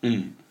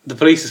 the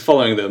police is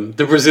following them.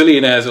 The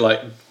Brazilianaires are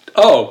like,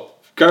 oh...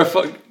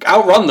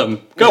 outrun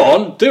them. Go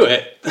on, do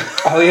it.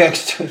 Oh yeah,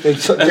 they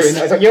sort of doing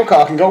that. It's like, your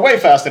car can go way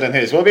faster than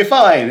his. We'll be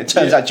fine. It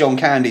turns out John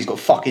Candy's got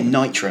fucking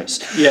nitrous.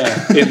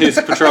 Yeah, in his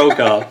patrol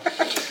car.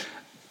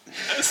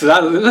 So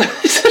that,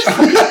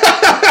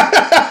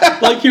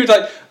 like he was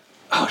like,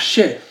 oh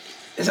shit.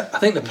 I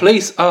think the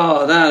police.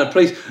 Oh no, the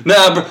police.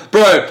 Nah,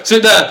 bro,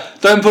 sit down.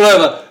 Don't pull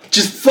over.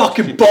 Just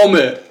fucking bomb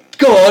it.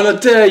 Go on, I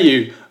dare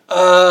you.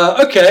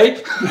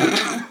 Okay.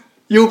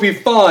 You'll be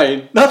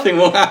fine. Nothing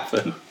will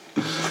happen.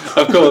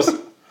 Of course,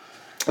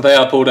 they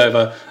are pulled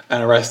over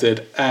and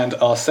arrested and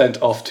are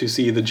sent off to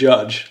see the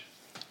judge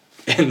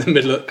in the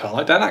middle of... Kind of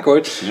like Dan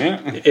Aykroyd. Yeah.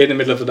 In the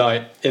middle of the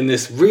night in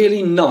this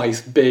really nice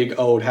big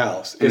old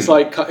house. It's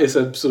like... It's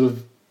a sort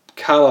of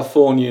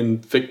Californian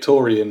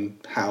Victorian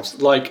house.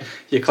 Like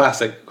your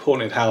classic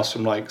haunted house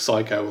from like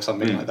Psycho or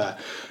something like that.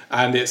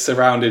 And it's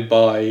surrounded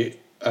by...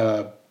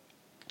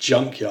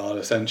 junkyard,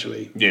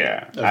 essentially.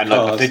 Yeah. And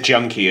cars. like the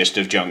junkiest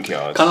of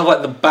junkyards. Kind of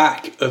like the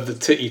back of the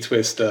Titty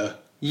Twister...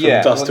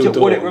 Yeah, Dusk Till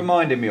Dawn. what it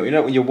reminded me of, you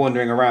know, when you're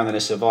wandering around in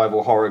a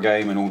survival horror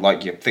game and all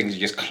like your things are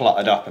just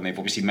cluttered up and they've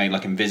obviously made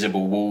like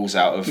invisible walls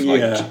out of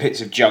like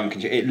pits of junk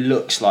and it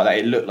looks like that.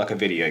 It looked like a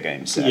video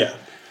game set. Yeah.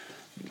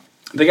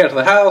 They get to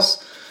the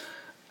house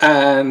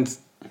and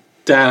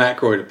Dan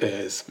Aykroyd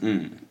appears.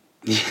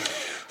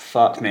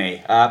 Fuck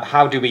me.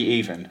 How do we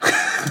even?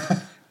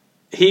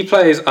 He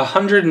plays a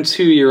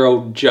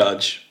 102-year-old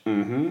judge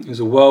who's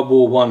a World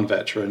War I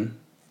veteran.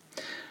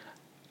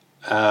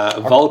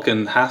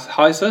 Vulcan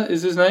Heiser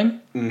is his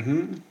name,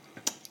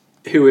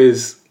 who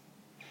is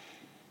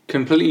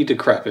completely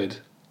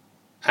decrepit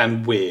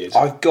and weird.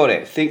 I've got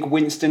it. Think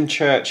Winston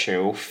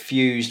Churchill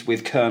fused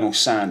with Colonel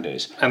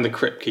Sanders. And the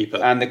Crypt Keeper.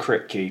 And the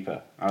Crypt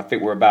Keeper. I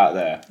think we're about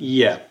there.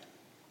 Yeah.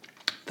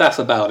 That's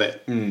about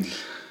it.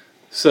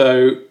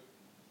 So,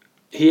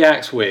 he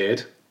acts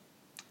weird.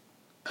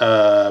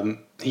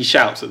 He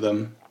shouts at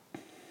them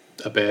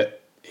a bit.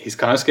 He's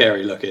kind of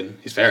scary looking.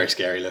 He's very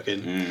scary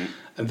looking.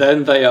 And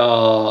then they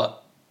are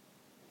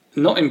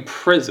not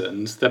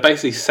imprisoned. They're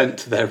basically sent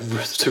to their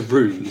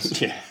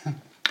rooms. Yeah.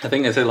 I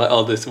think they said like,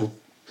 oh,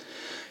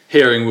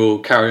 hearing will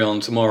carry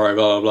on tomorrow,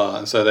 blah, blah, blah.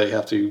 And so they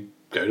have to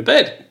go to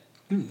bed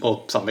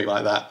or something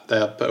like that. They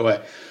are put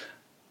away.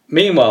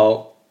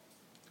 Meanwhile,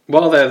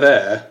 while they're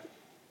there,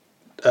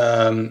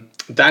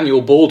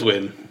 Daniel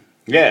Baldwin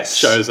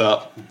shows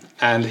up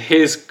and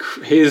his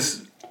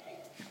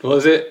what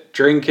was it?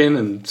 Drinking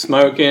and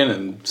smoking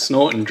and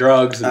snorting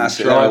drugs and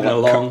driving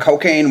along.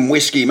 Cocaine and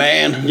whiskey,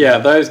 man. Yeah,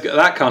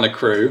 that kind of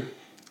crew.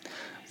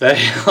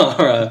 They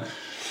are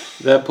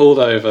they're pulled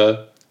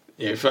over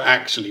for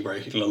actually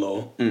breaking the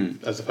law,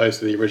 as opposed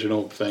to the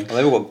original thing. Well,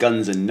 they've all got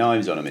guns and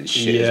knives on them and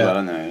shit as well,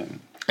 haven't they?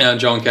 And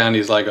John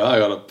Candy's like, oh, I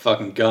got a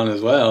fucking gun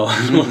as well,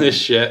 and all this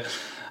shit.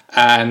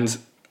 And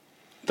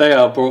they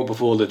are brought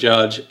before the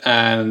judge,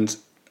 and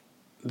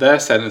their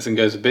sentencing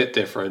goes a bit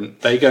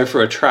different. They go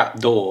through a trap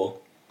door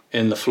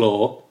in the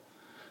floor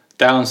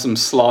down some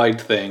slide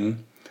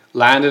thing,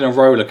 land in a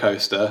roller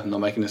coaster. I'm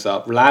not making this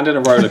up. Land in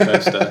a roller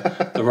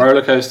coaster. The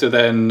roller coaster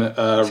then.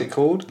 What's it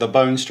called? The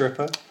Bone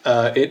Stripper?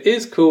 It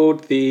is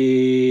called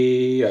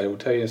the. I will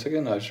tell you in a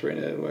second. I've just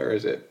written it. Where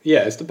is it? Yeah,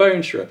 it's the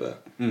Bone Stripper.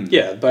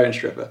 Yeah, the Bone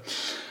Stripper.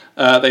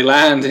 They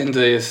land into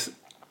this.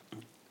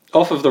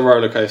 Off of the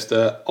roller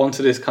coaster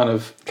onto this kind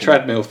of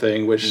treadmill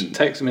thing, which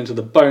takes them into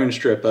the Bone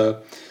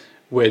Stripper,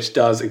 which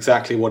does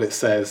exactly what it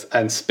says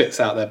and spits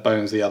out their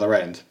bones the other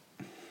end.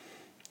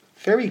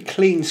 Very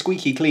clean,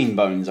 squeaky clean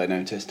bones, I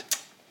noticed.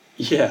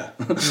 Yeah.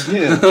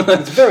 Yeah,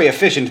 it's a very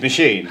efficient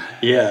machine.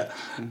 Yeah.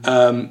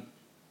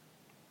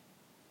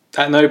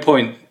 At no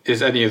point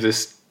is any of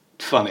this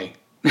funny.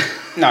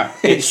 No,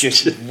 it's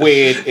just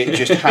weird, it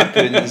just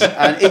happens,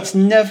 and it's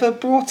never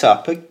brought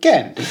up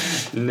again.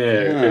 No,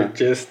 it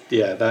just,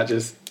 that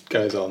just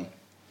goes on.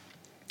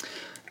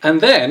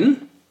 And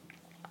then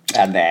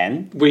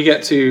we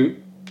get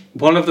to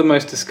one of the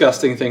most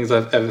disgusting things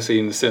I've ever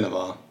seen in the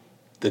cinema,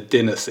 the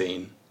dinner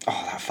scene.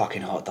 Oh, that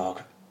fucking hot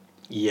dog.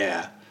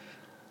 Yeah.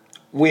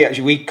 We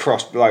actually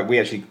crossed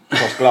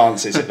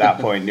glances at that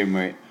point, didn't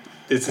we?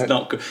 This is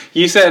not good.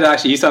 You said,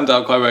 actually, you summed it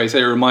up quite well. You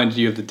said it reminded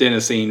you of the dinner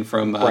scene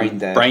from Brain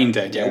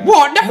Dead. Yeah.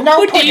 What?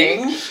 No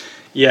pudding?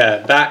 Yeah,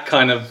 that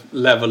kind of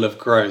level of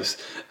gross.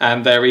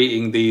 And they're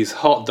eating these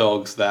hot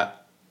dogs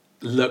that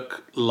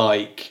look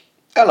like...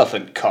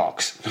 elephant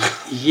cocks.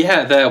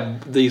 Yeah, they're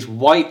these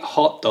white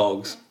hot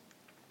dogs.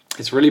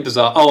 It's really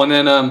bizarre. Oh, and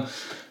then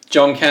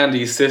John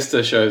Candy's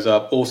sister shows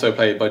up, also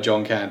played by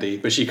John Candy,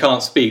 but she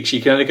can't speak. She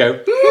can only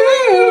go...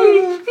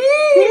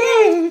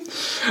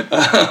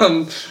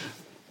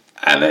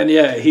 And then,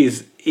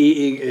 he's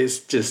eating. It's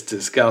just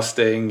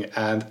disgusting.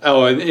 And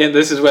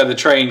this is where the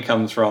train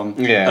comes from.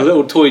 Yeah. A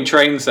little toy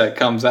train set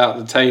comes out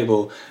the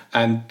table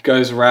and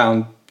goes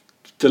around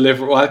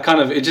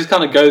it just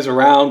kind of goes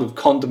around with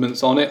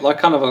condiments on it,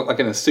 like in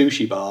a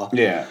sushi bar.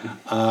 Yeah.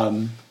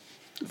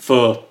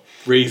 For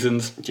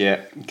reasons.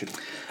 Yeah.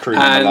 Crew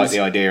like the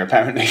idea,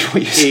 apparently.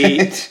 What you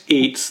said. He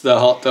eats the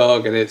hot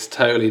dog, and it's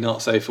totally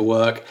not safe for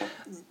work.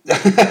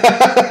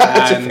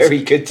 That's a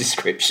very good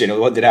description. I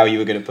wondered how you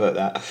were going to put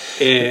that.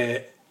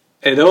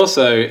 It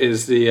also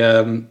is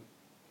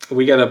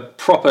we get a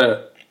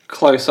proper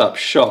close-up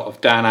shot of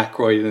Dan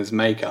Aykroyd in his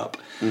makeup,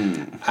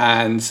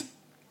 and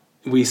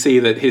we see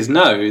that his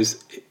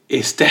nose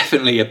is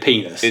definitely a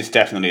penis. It's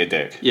definitely a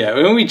dick. Yeah,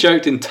 when we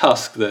joked in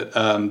Tusk that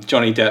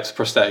Johnny Depp's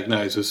prosthetic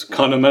nose was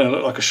kind of meant to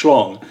look like a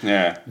schlong.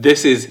 Yeah.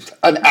 This is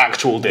an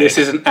actual dick. This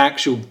is an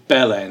actual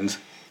bell end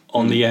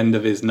on the end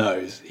of his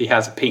nose. He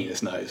has a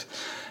penis nose.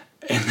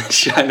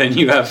 And then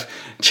you have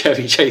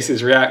Chevy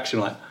Chase's reaction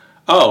like,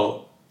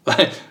 oh,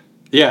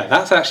 yeah,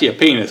 that's actually a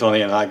penis on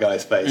the end of that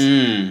guy's face.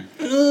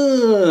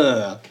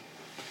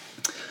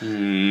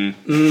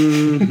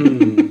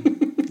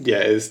 Yeah,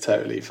 it's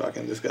totally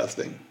fucking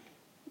disgusting.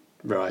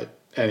 Right.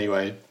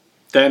 Anyway,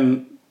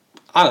 then,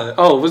 I don't know.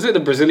 Oh, was it the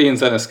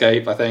Brazilians then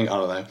escape, I think? I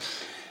don't know.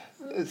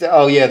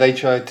 Oh, yeah, they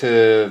tried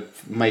to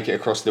make it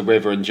across the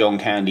river and John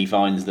Candy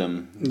finds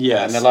them.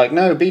 Yes. And they're like,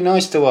 no, be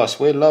nice to us,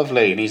 we're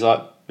lovely. And he's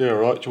like, yeah,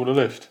 right, do you want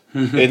a lift?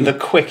 In the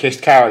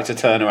quickest character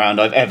turnaround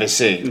I've ever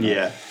seen.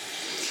 Yeah.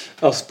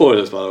 Oh,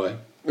 spoilers, by the way.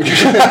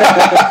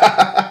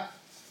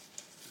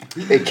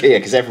 Yeah,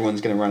 because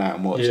everyone's going to run out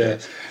and watch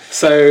this.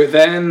 So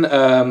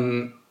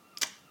then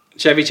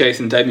Chevy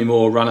Chase and Demi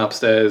Moore run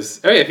upstairs.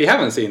 Oh, yeah, if you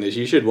haven't seen this,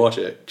 you should watch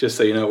it, just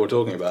so you know what we're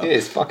talking about. It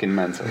is fucking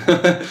mental.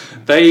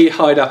 They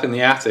hide up in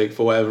the attic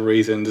for whatever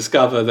reason,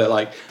 discover that,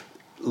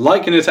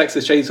 like in the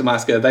Texas Chainsaw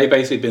Massacre, they've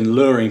basically been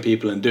luring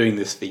people and doing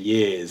this for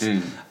years.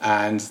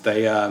 And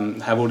they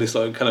have all this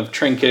kind of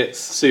trinkets,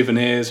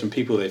 souvenirs from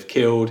people they've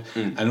killed,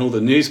 and all the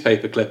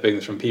newspaper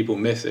clippings from people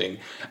missing.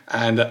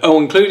 And,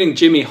 including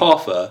Jimmy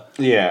Hoffa.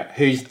 Yeah,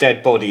 whose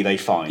dead body they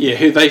find. Yeah,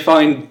 who they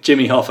find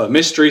Jimmy Hoffa.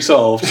 Mystery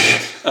solved.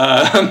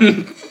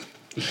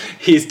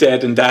 He's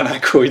dead in Dan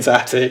Aykroyd's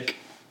attic.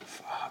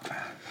 Fuck,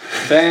 man.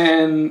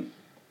 Then...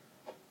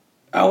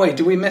 Oh wait,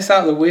 did we miss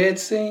out the weird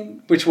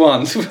scene? Which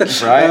ones?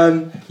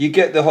 Right. You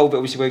get the whole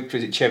bit where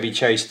Chevy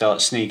Chase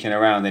starts sneaking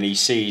around and he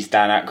sees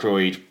Dan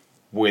Aykroyd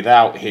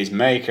without his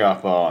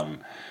makeup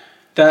on.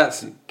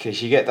 That's...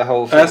 Because you get the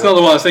whole thing. That's not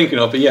the one I was thinking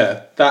of, but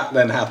yeah, that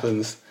then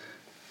happens.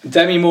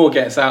 Demi Moore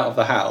gets out of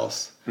the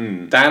house.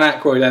 Dan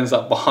Aykroyd ends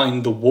up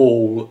behind the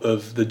wall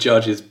of the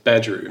judge's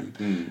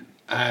bedroom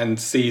and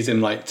sees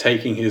him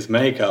taking his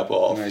makeup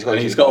off. Yeah,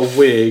 he's got a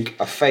wig.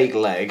 A fake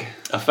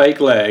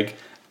leg.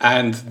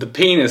 And the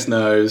penis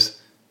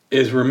nose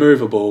is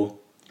removable,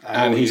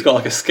 and he's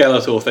got a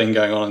skeletal thing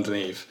going on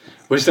underneath,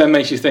 which then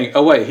makes you think,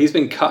 oh wait, he's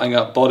been cutting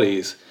up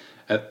bodies.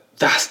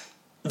 That's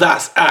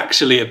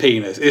actually a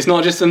penis. It's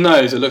not just a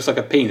nose; it looks like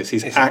a penis.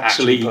 He's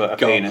actually got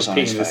a penis on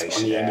the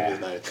end of his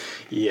nose.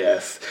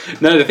 Yes.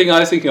 No, the thing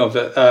I was thinking of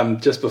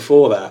just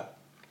before that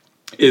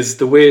is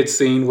the weird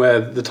scene where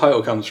the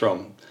title comes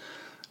from,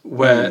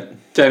 where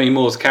Demi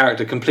Moore's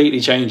character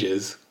completely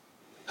changes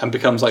and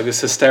becomes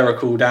this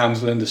hysterical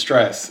damsel in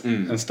distress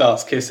and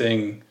starts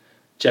kissing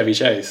Chevy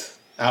Chase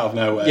out of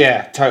nowhere.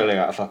 Yeah, totally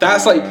out of fucking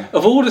That's nowhere.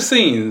 of all the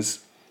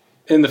scenes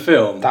in the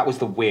film. That was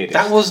the weirdest.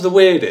 That was the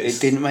weirdest.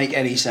 It didn't make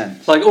any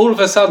sense. Like, all of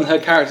a sudden, her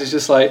character's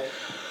just like,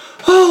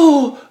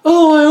 oh,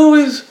 I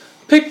always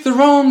pick the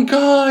wrong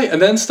guy, and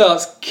then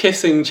starts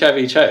kissing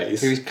Chevy Chase.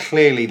 Who's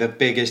clearly the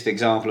biggest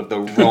example of the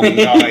wrong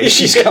guy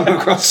she's come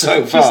across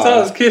so far. She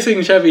starts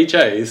kissing Chevy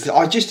Chase.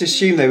 I just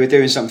assumed they were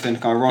doing something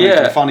kind of ironic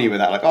Yeah. and funny with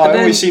that. Like, And I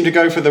always seem to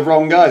go for the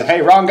wrong guy.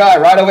 Hey, wrong guy,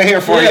 right over here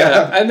for you.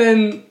 And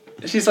then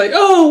she's like,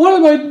 oh, what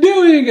am I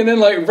doing? And then,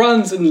 like,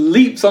 runs and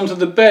leaps onto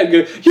the bed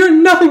and goes, you're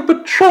nothing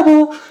but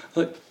trouble.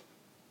 Like,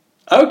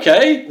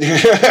 okay.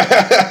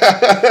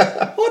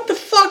 What the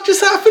fuck just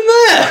happened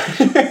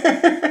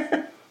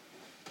there?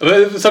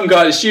 Some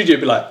guy at the studio would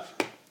be like,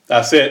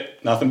 that's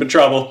it, nothing but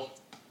trouble.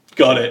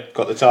 Got it.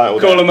 Got the title.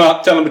 Call him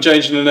up, tell him we're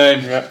changing the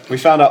name. Yeah. We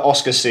found our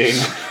Oscar scene.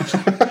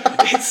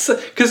 It's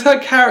because her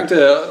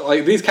character,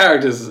 like, these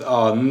characters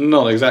are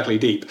not exactly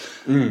deep,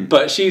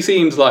 but she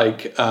seems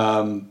like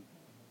kind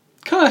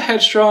of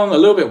headstrong, a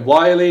little bit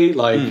wily.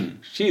 Like,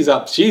 she's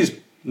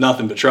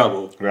nothing but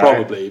trouble, Right.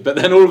 probably. But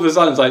then all of a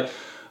sudden it's like,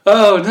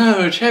 oh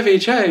no, Chevy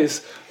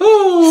Chase.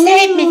 Oh,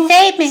 Save me,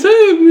 save me.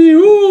 Save me.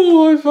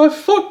 Oh, I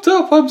fucked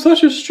up. I'm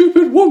such a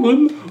stupid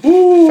woman.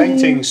 Oh.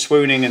 Fainting,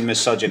 swooning, and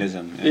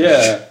misogynism.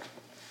 Yeah.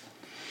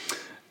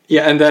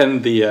 Yeah, and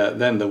then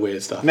the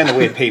weird stuff. And then the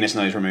weird penis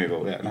nose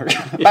removal. Yeah.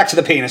 Back to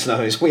the penis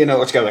nose. We know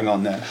what's going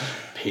on there.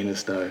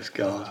 Penis nose,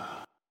 God.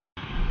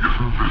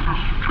 Isn't this a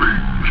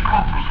strange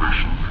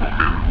conversation for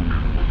men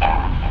who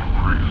are not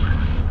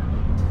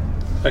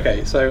crazy?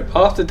 Okay, so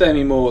after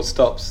Demi Moore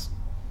stops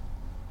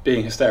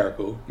being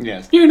hysterical,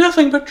 Yes. you're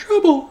nothing but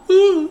trouble.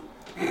 Ooh.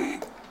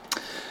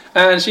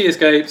 And she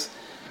escapes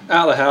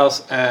out of the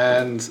house,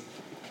 and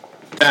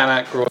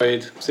Dan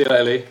Aykroyd, see you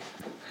later, Lee.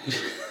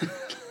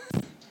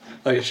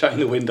 Oh, you're shutting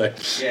the window.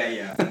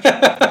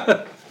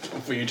 Yeah.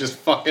 Were you just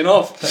fucking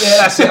off? Yeah,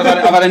 that's it.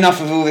 I've had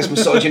enough of all this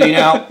misogyny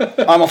now.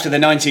 I'm off to the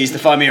 90s to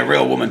find me a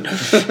real woman.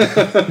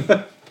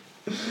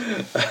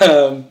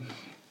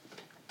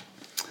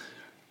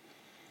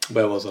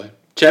 Where was I?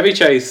 Chevy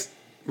Chase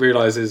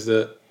realises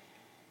that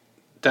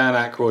Dan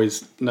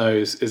Aykroyd's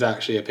nose is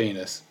actually a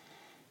penis.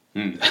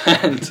 And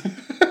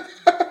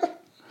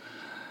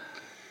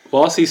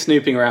whilst he's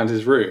snooping around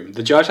his room,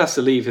 the judge has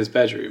to leave his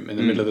bedroom in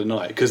the middle of the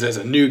night because there's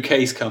a new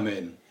case come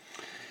in.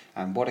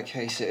 And what a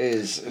case it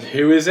is.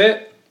 Who is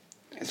it?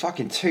 It's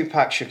fucking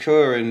Tupac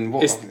Shakur and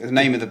It's what's the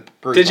name of the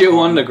group? Digital I can't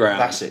remember. Underground.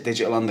 That's it,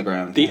 Digital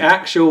Underground. The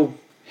actual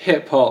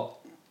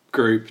hip-hop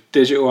group,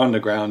 Digital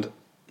Underground,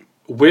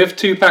 with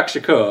Tupac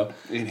Shakur,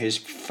 In his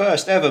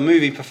first ever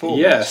movie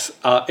performance. yes,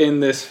 are in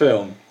this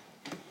film.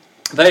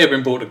 They have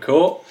been brought to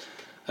court,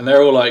 and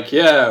they're all like,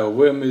 yeah,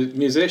 we're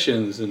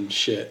musicians and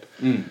shit.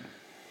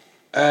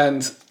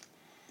 And,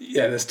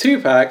 yeah, there's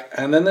Tupac,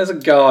 and then there's a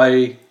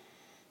guy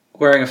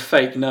wearing a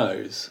fake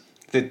nose.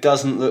 That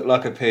doesn't look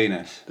like a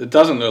penis. It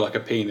doesn't look like a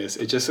penis,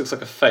 it just looks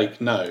like a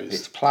fake nose.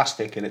 It's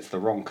plastic and it's the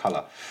wrong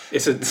colour.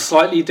 It's a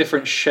slightly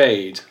different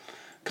shade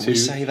Can to we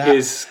say that?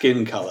 his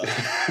skin colour.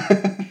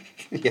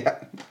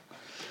 Yeah.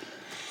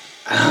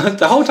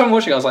 The whole time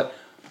watching, I was like,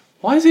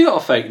 why has he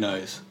got a fake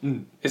nose?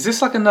 Is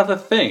this like another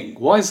thing?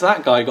 Why has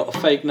that guy got a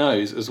fake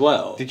nose as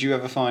well? Did you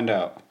ever find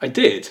out? I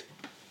did.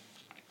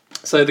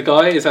 So the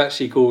guy is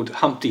actually called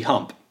Humpty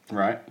Hump.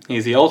 Right.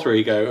 He's the alter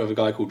ego of a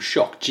guy called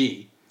Shock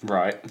G.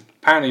 Right.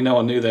 Apparently no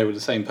one knew they were the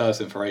same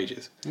person for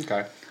ages.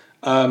 Okay.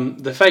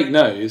 The fake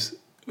nose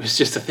was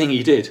just a thing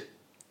he did.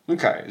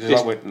 Okay.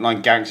 It's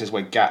like gangsters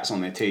wear gats on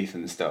their teeth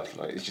and stuff.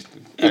 Like it's just.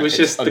 It was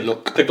it's just a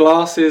look. the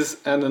glasses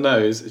and the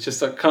nose. It's just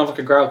kind of like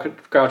a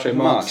Groucho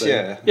Marx thing.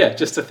 Yeah. Yeah,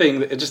 just a thing,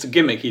 just a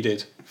gimmick he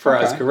did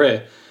throughout his Okay.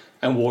 career,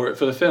 and wore it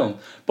for the film.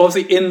 But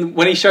obviously,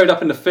 when he showed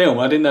up in the film,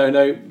 I didn't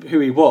know who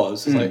he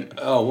was. It's like,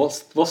 oh,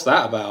 what's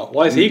that about?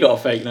 Why has he got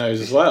a fake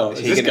nose as well? Is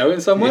he this gonna-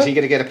 going somewhere? Is he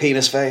going to get a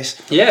penis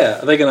face? Yeah,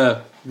 are they going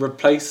to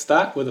replace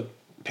that with a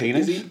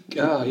Penis? Is he?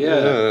 Oh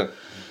yeah.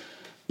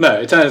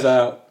 No, it turns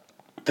out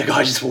the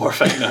guy just wore a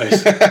fake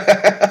nose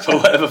for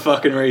whatever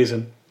fucking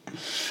reason.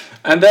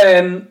 And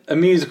then a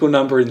musical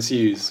number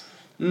ensues.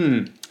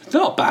 It's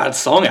not a bad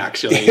song,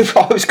 actually.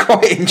 I was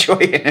quite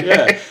enjoying it.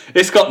 Yeah,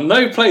 it's got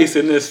no place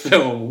in this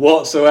film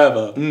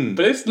whatsoever,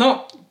 but it's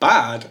not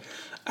bad.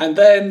 And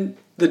then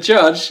the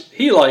judge,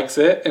 he likes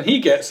it, and he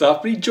gets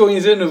up and he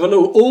joins in with a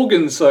little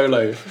organ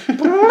solo.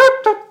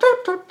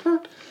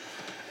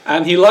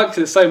 And he likes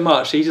it so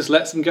much, he just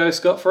lets him go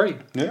scot-free.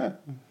 Yeah.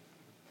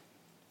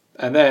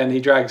 And then he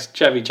drags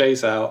Chevy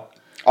Chase out.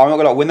 I'm not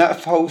gonna lie, when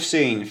that whole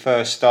scene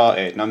first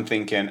started, and I'm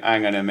thinking,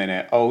 hang on a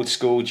minute, old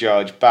school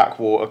judge,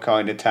 backwater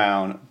kind of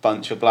town,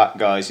 bunch of black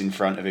guys in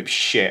front of him,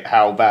 shit,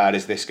 how bad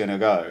is this gonna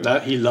go? No,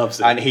 he loves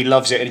it. And he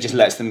loves it and he just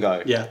lets them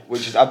go. Yeah.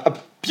 Which is a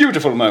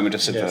beautiful moment of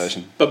Yes.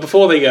 subversion. But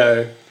before they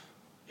go,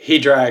 he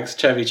drags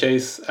Chevy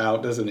Chase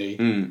out, doesn't he?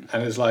 And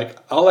is like,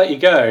 I'll let you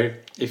go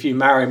if you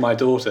marry my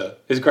daughter,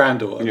 his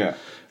granddaughter. Yeah.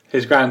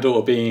 His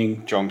granddaughter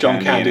being John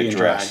Candy Candy in a in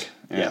dress.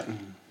 drag. Yeah.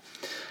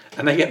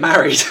 And they get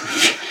married.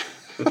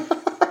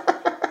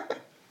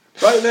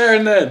 Right there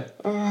and then.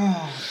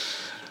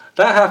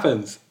 That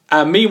happens.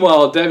 And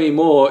meanwhile, Demi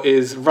Moore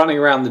is running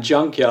around the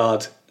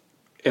junkyard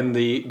in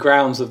the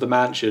grounds of the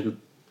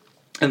mansion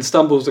and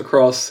stumbles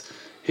across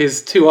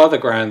his 2 other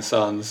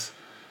grandsons,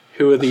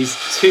 who are these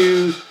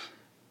 2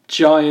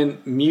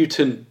 giant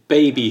mutant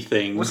baby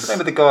things. What's the name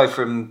of the guy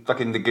from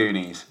fucking The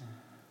Goonies?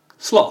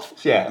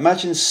 Sloth. Yeah,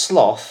 imagine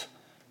Sloth,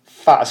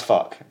 fat as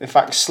fuck. In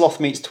fact, Sloth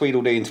meets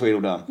Tweedledee and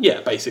Tweedledum.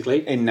 Yeah,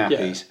 basically. In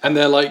nappies. Yeah. And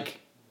they're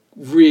like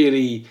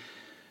really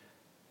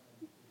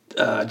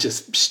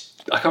just...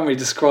 I can't really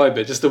describe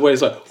it. Just the way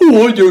it's like,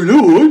 oh, I don't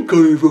know, I'm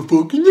kind of a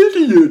fucking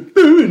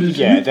idiot.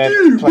 Yeah,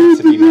 they're playing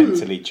to be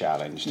mentally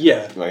challenged.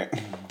 Yeah. Like,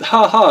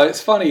 ha, it's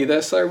funny,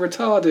 they're so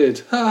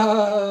retarded.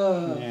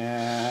 Ha.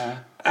 yeah.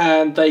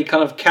 And they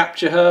kind of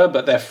capture her,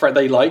 but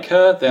they like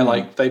her. They're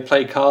like, they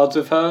play cards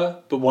with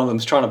her, but one of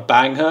them's trying to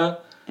bang her.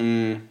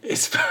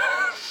 It's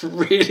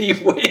really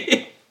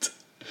weird.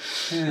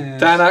 Yeah.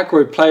 Dan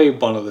Aykroyd played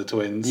one of the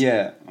twins.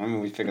 Yeah, I mean,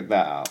 we figured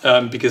that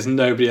out. Because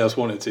nobody else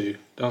wanted to.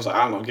 I was like,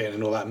 I'm not getting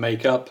in all that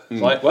makeup. It's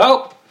like,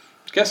 well,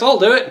 guess I'll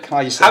do it.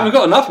 I haven't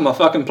got enough on my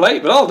fucking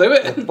plate, but I'll do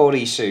it. The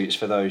body suits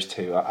for those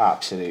 2 are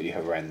absolutely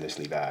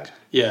horrendously bad.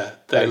 Yeah,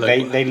 they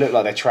look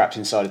like they're trapped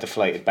inside a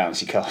deflated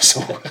bouncy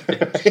castle.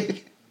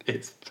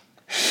 It's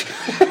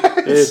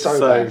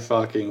so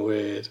fucking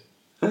weird.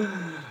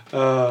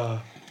 And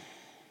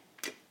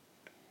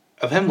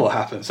then what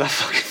happens? I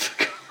fucking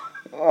forgot.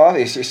 Oh,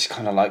 it's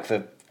kind of like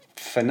the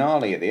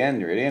finale at the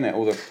end, really, isn't it?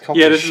 All the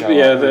copies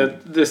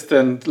this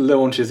then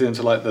launches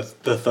into like the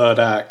 3rd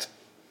act,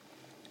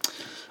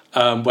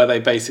 where they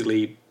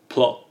basically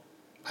plot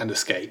and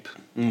escape.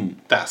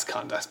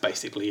 That's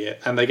basically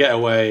it, and they get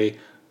away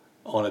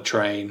on a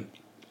train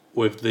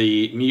with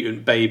the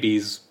mutant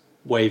babies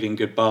waving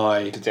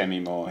goodbye to Demi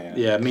Moore. Yeah.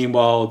 Yeah.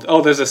 Meanwhile,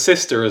 there's a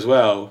sister as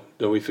well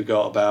that we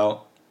forgot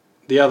about.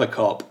 The other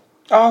cop.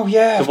 Oh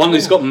yeah. The one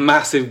who's got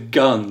massive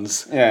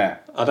guns. Yeah.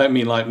 I don't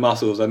mean like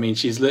muscles. I mean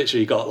she's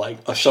literally got like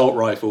assault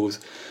rifles,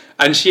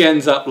 and she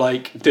ends up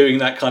like doing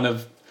that kind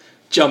of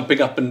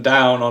jumping up and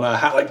down on her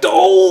hat, like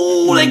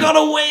they got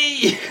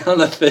away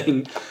kind of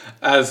thing,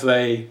 as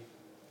they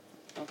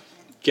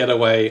get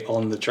away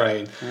on the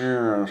train.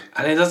 Yeah.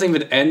 And it doesn't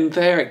even end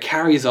there. It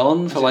carries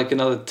on for like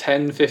another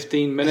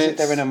 10-15 minutes. Is it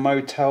they're in a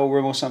motel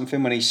room or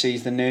something when he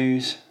sees the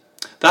news?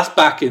 That's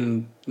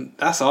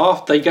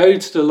after they go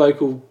to the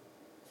local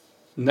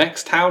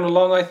next town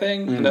along, I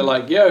think, and they're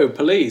like, yo,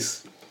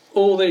 police,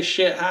 all this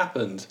shit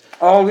happened.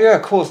 Oh yeah,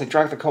 of course, they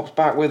drag the cops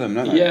back with them,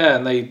 don't they? Yeah,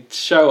 and they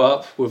show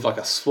up with like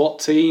a SWAT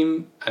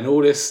team and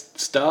all this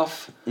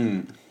stuff,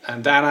 and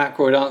Dan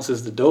Aykroyd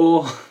answers the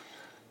door,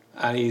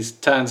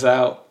 and turns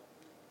out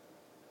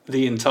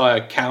the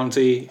entire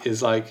county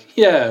is like,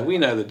 yeah, we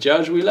know the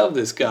judge, we love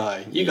this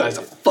guy, you guys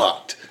are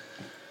fucked.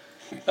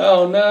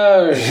 Oh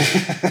no.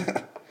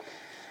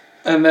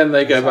 And then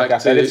they go back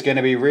to... It's going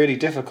to be really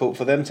difficult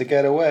for them to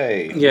get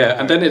away. Yeah,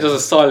 and then it does a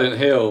Silent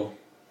Hill.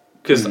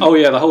 Because,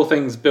 the whole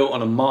thing's built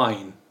on a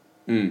mine.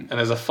 And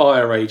there's a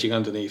fire raging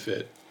underneath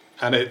it.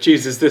 And it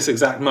chooses this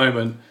exact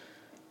moment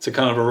to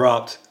kind of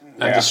erupt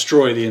and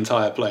destroy the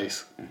entire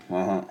place.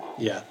 Uh-huh.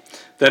 Yeah.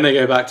 Then they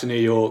go back to New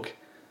York,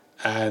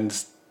 and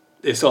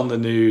it's on the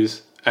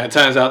news. And it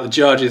turns out the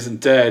judge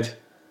isn't dead.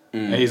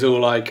 And he's all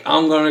like,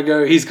 I'm going to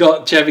go... He's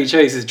got Chevy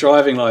Chase's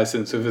driving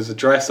license with his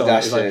address on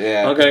it. He's like,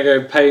 I'm going to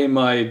go pay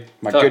my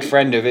good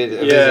friend a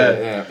visit.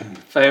 Yeah,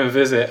 pay him a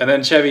visit. And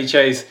then Chevy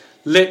Chase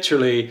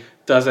literally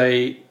does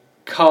a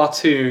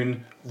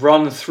cartoon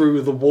run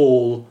through the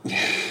wall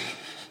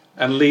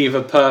and leave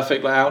a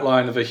perfect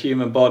outline of a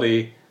human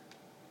body.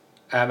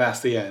 And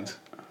that's the end.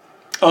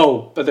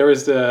 Oh, but there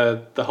is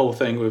the whole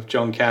thing with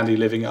John Candy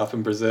living up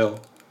in Brazil.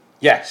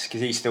 Yes,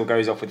 because he still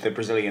goes off with the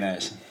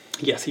Brazilianaires.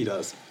 Yes, he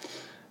does.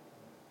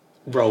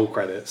 Roll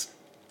credits.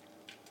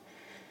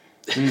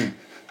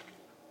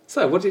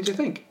 So, what did you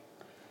think?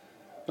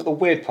 But the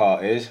weird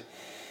part is,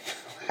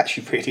 I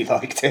actually really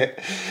liked it.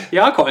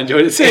 Yeah, I quite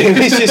enjoyed it too.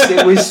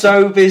 It was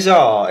so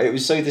bizarre. It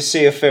was so to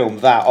see a film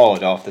that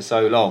odd after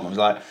so long. I was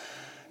like,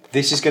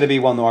 this is going to be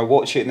one that I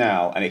watch it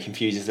now and it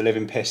confuses the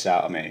living piss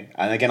out of me.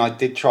 And again, I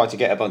did try to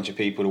get a bunch of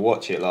people to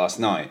watch it last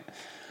night.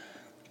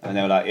 And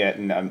they were like, yeah,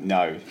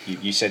 no,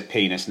 you said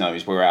penis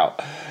nose, we're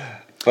out.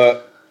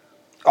 But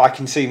I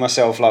can see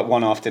myself like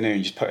one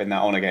afternoon just putting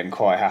that on again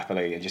quite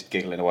happily and just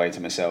giggling away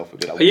to myself.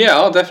 Like, yeah,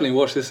 I'll definitely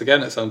watch this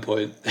again at some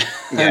point.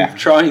 And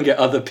try and get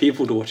other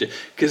people to watch it.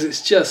 Because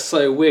it's just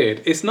so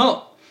weird. It's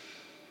not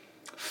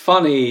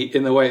funny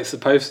in the way it's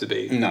supposed to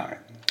be. No.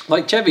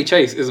 Like Chevy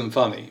Chase isn't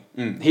funny.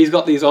 He's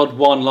got these odd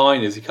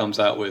one-liners he comes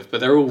out with, but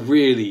they're all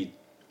really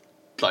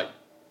like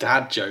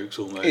dad jokes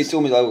almost. It's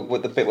almost like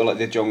what the bit where like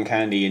the John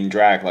Candy in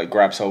drag like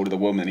grabs hold of the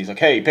woman and he's like,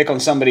 hey, pick on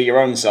somebody your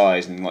own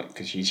size, and like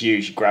because she's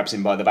huge, she grabs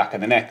him by the back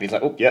of the neck and he's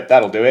like, oh yep,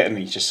 that'll do it, and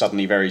he's just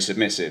suddenly very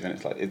submissive, and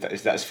it's like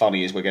is that as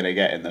funny as we're going to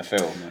get in the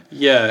film?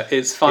 Yeah,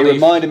 it's funny. It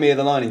reminded me of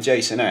the line in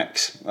Jason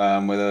X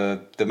where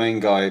the main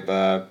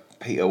guy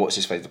Peter, what's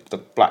his face, the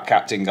black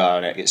captain guy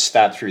on it, gets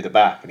stabbed through the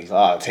back, and he's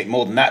like, oh, it'll take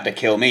more than that to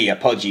kill me, you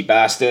podgy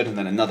bastard, and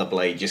then another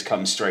blade just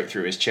comes straight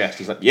through his chest.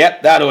 He's like,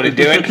 yep, that ought to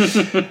do it.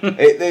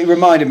 It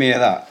reminded me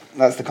of that.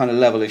 That's the kind of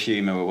level of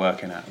humour we're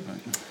working at.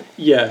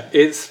 Yeah,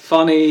 it's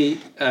funny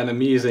and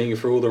amusing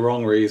for all the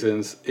wrong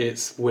reasons.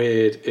 It's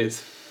weird. It's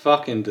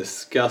fucking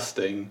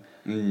disgusting.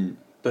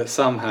 But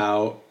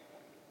somehow,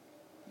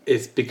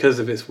 it's because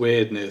of its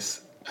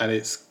weirdness and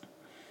its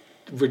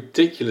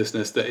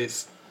ridiculousness that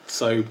it's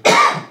so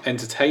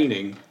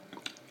entertaining.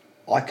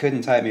 I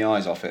couldn't take my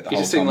eyes off it the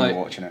whole time we were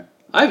watching it.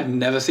 I've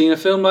never seen a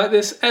film like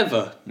this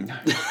ever. It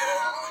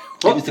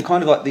was the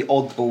kind of like the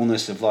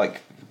oddballness of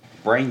like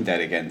Brain Dead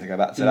again, to go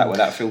back to that, where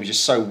that film was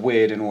just so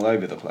weird and all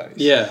over the place.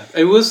 Yeah,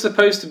 it was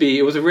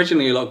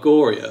originally a lot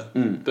gorier,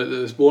 but it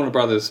was Warner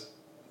Brothers,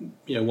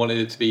 wanted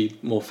it to be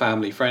more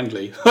family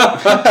friendly.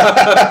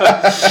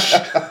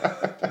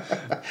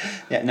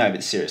 Yeah, no,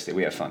 but seriously,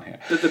 we have fun here.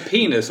 The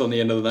penis on the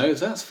end of the nose,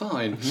 that's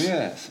fine.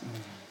 Yes.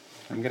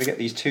 I'm going to get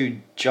these two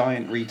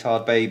giant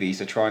retard babies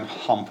to try and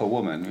hump a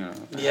woman.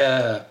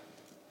 Yeah.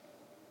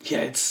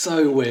 Yeah, it's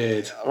so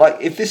weird. Like,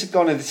 if this had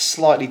gone in a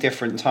slightly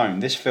different tone,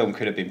 this film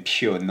could have been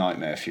pure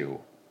nightmare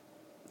fuel.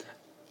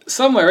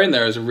 Somewhere in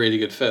there is a really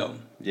good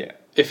film. Yeah.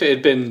 If it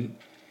had been...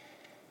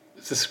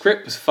 The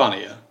script was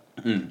funnier.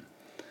 Didn't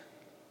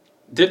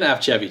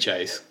have Chevy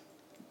Chase.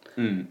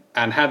 And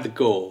had the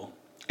gore.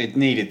 It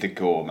needed the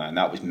gore, man.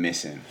 That was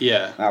missing.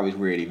 Yeah. That was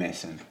really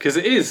missing. Because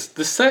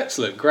the sets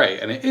look great,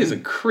 and it is a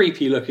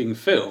creepy looking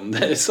film.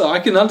 So I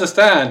can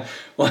understand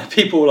why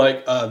people were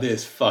like,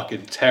 this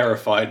fucking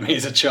terrified me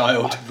as a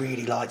child. I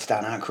really liked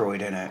Dan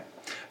Aykroyd in it.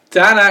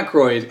 Dan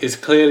Aykroyd is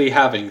clearly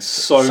having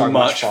so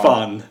much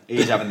fun.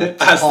 He's having the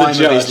as time the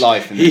judge. of his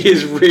life. He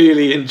is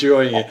really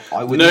enjoying it.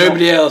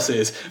 Nobody else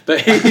is,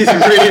 but he's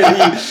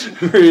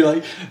really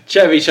like...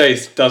 Chevy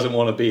Chase doesn't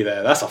want to be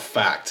there. That's a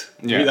fact.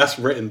 Yeah. That's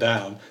written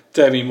down.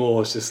 Demi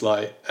Moore's just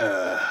like,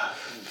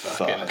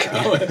 fuck.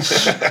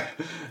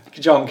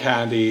 John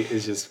Candy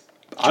is just...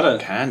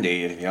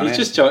 Candy, to be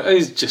honest.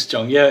 He's just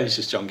John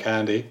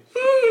Candy.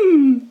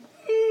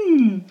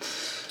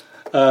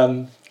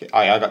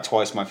 I got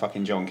twice my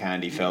fucking John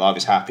Candy fill. I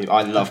was happy.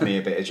 I love me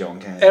a bit of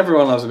John Candy.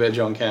 Everyone loves a bit of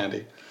John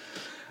Candy.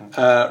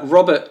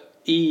 Robert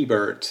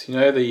Ebert,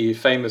 the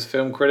famous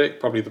film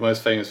critic, probably the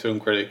most famous film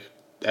critic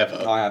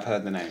ever. I have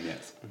heard the name,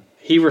 yes.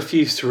 He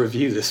refused to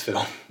review this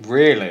film.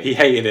 Really? He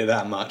hated it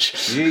that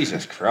much.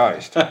 Jesus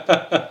Christ.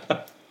 Yeah,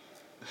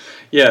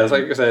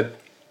 like I said,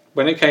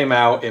 when it came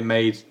out, it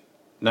made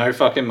no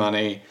fucking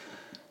money.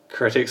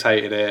 Critics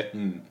hated it.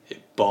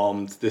 It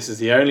bombed. This is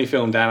the only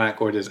film Dan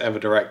Aykroyd has ever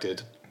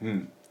directed.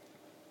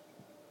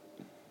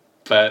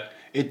 But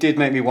it did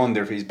make me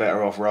wonder if he's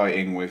better off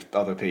writing with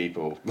other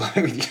people.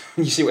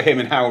 You see what him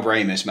and Harold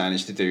Ramis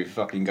managed to do for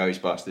fucking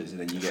Ghostbusters, and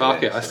then you get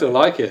fuck it, I still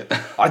like it.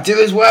 I do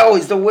as well.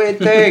 It's the weird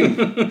thing.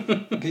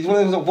 He's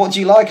one of those, what do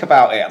you like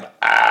about it?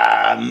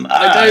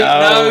 I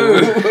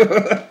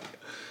don't know.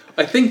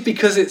 I think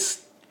because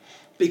it's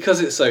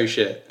so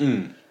shit,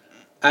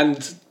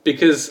 and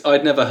because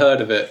I'd never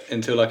heard of it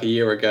until like a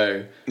year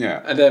ago.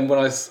 Yeah. And then when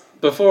I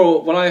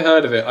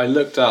heard of it, I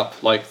looked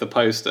up like the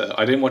poster.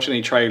 I didn't watch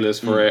any trailers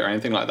for it or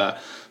anything like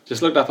that.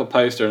 Just looked up a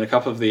poster and a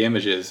couple of the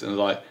images and was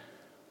like,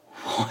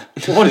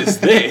 what is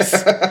this?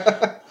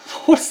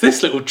 What's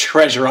this little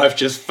treasure I've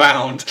just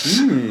found?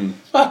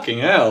 Fucking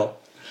hell.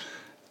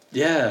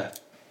 Yeah.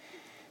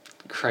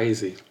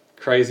 Crazy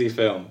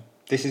film.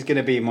 This is going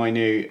to be my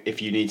new,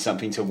 if you need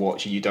something to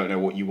watch and you don't know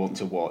what you want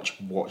to watch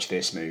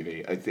this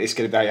movie. It's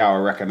going to be how I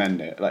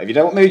recommend it. Like, if you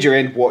don't know what mood you're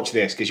in, watch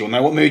this, because you'll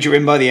know what mood you're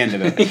in by the end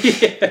of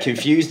it. Yeah.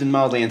 Confused and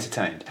mildly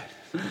entertained.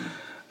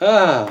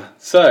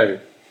 So,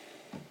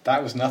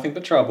 that was Nothing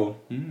But Trouble.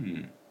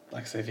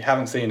 Like I said, if you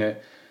haven't seen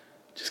it,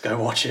 just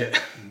go watch it.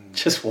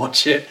 Just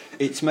watch it.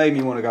 It's made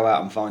me want to go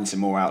out and find some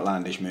more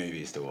outlandish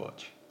movies to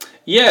watch.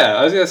 Yeah,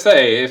 I was going to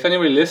say, if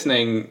anybody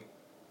listening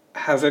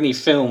has any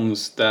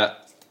films that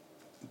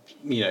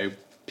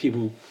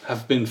people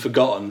have been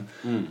forgotten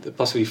that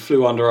possibly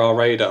flew under our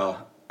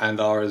radar and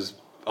are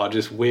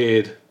just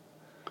weird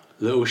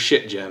little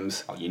shit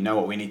gems. Oh, you know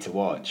what we need to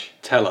watch?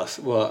 Tell us.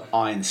 What?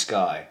 Iron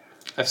Sky.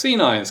 I've seen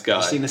Iron Sky.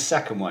 Have you seen the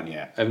second one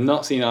yet? I've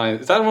not seen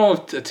Iron... Is that the one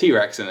with a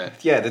T-Rex in it?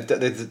 Yeah,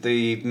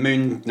 the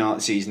moon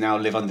Nazis now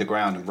live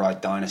underground and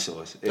ride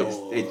dinosaurs.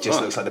 It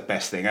just looks like the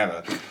best thing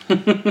ever.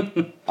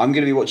 I'm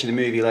going to be watching a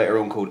movie later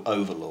on called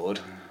Overlord,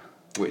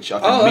 which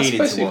I've been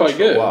meaning to watch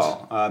for a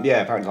while.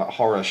 Apparently like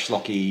horror,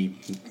 schlocky...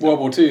 World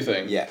War II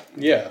thing? Yeah.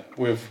 Yeah,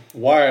 with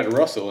Wyatt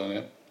Russell in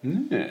it.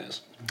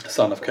 Yes.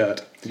 Son of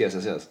Kurt. Yes.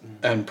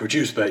 And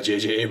produced by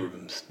J.J.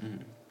 Abrams.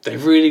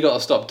 They've really got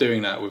to stop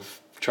doing that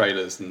with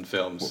trailers and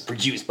films. Well,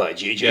 produced by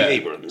J.J.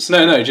 Abrams.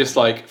 No, just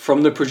like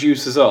from the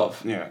producers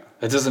of. Yeah.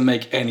 It doesn't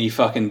make any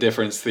fucking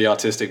difference to the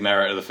artistic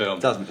merit of the film.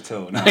 It doesn't at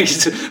all, no.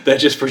 They're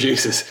just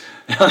producers.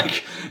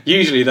 Like,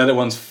 usually they're the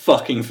ones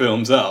fucking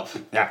films up.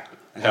 Yeah.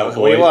 Hellboy.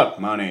 What do you want?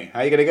 Money.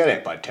 How are you going to get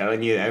it? By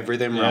telling you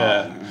everything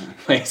wrong.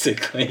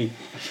 Basically.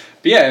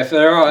 But yeah, if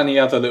there are any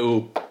other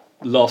little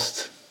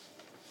lost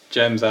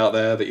gems out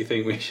there that you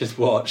think we should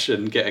watch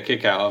and get a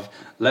kick out of,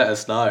 let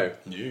us know.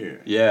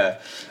 Yeah.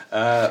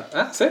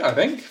 That's it, I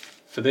think,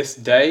 for this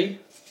day.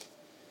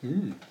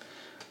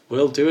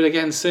 We'll do it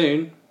again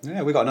soon.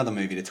 Yeah, we got another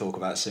movie to talk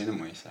about soon,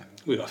 haven't we? So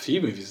We've got a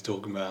few movies to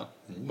talk about.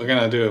 We're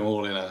going to do them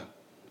all in a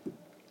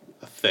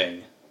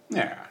thing.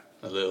 Yeah.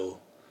 A little.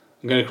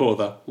 I'm going to call it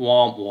the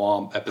Womp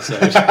Womp episode.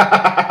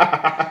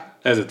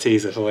 There's a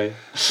teaser for you.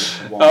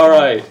 All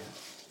right.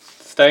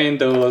 Stay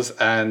indoors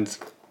and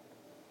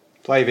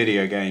play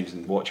video games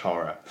and watch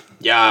horror.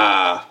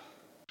 yeah.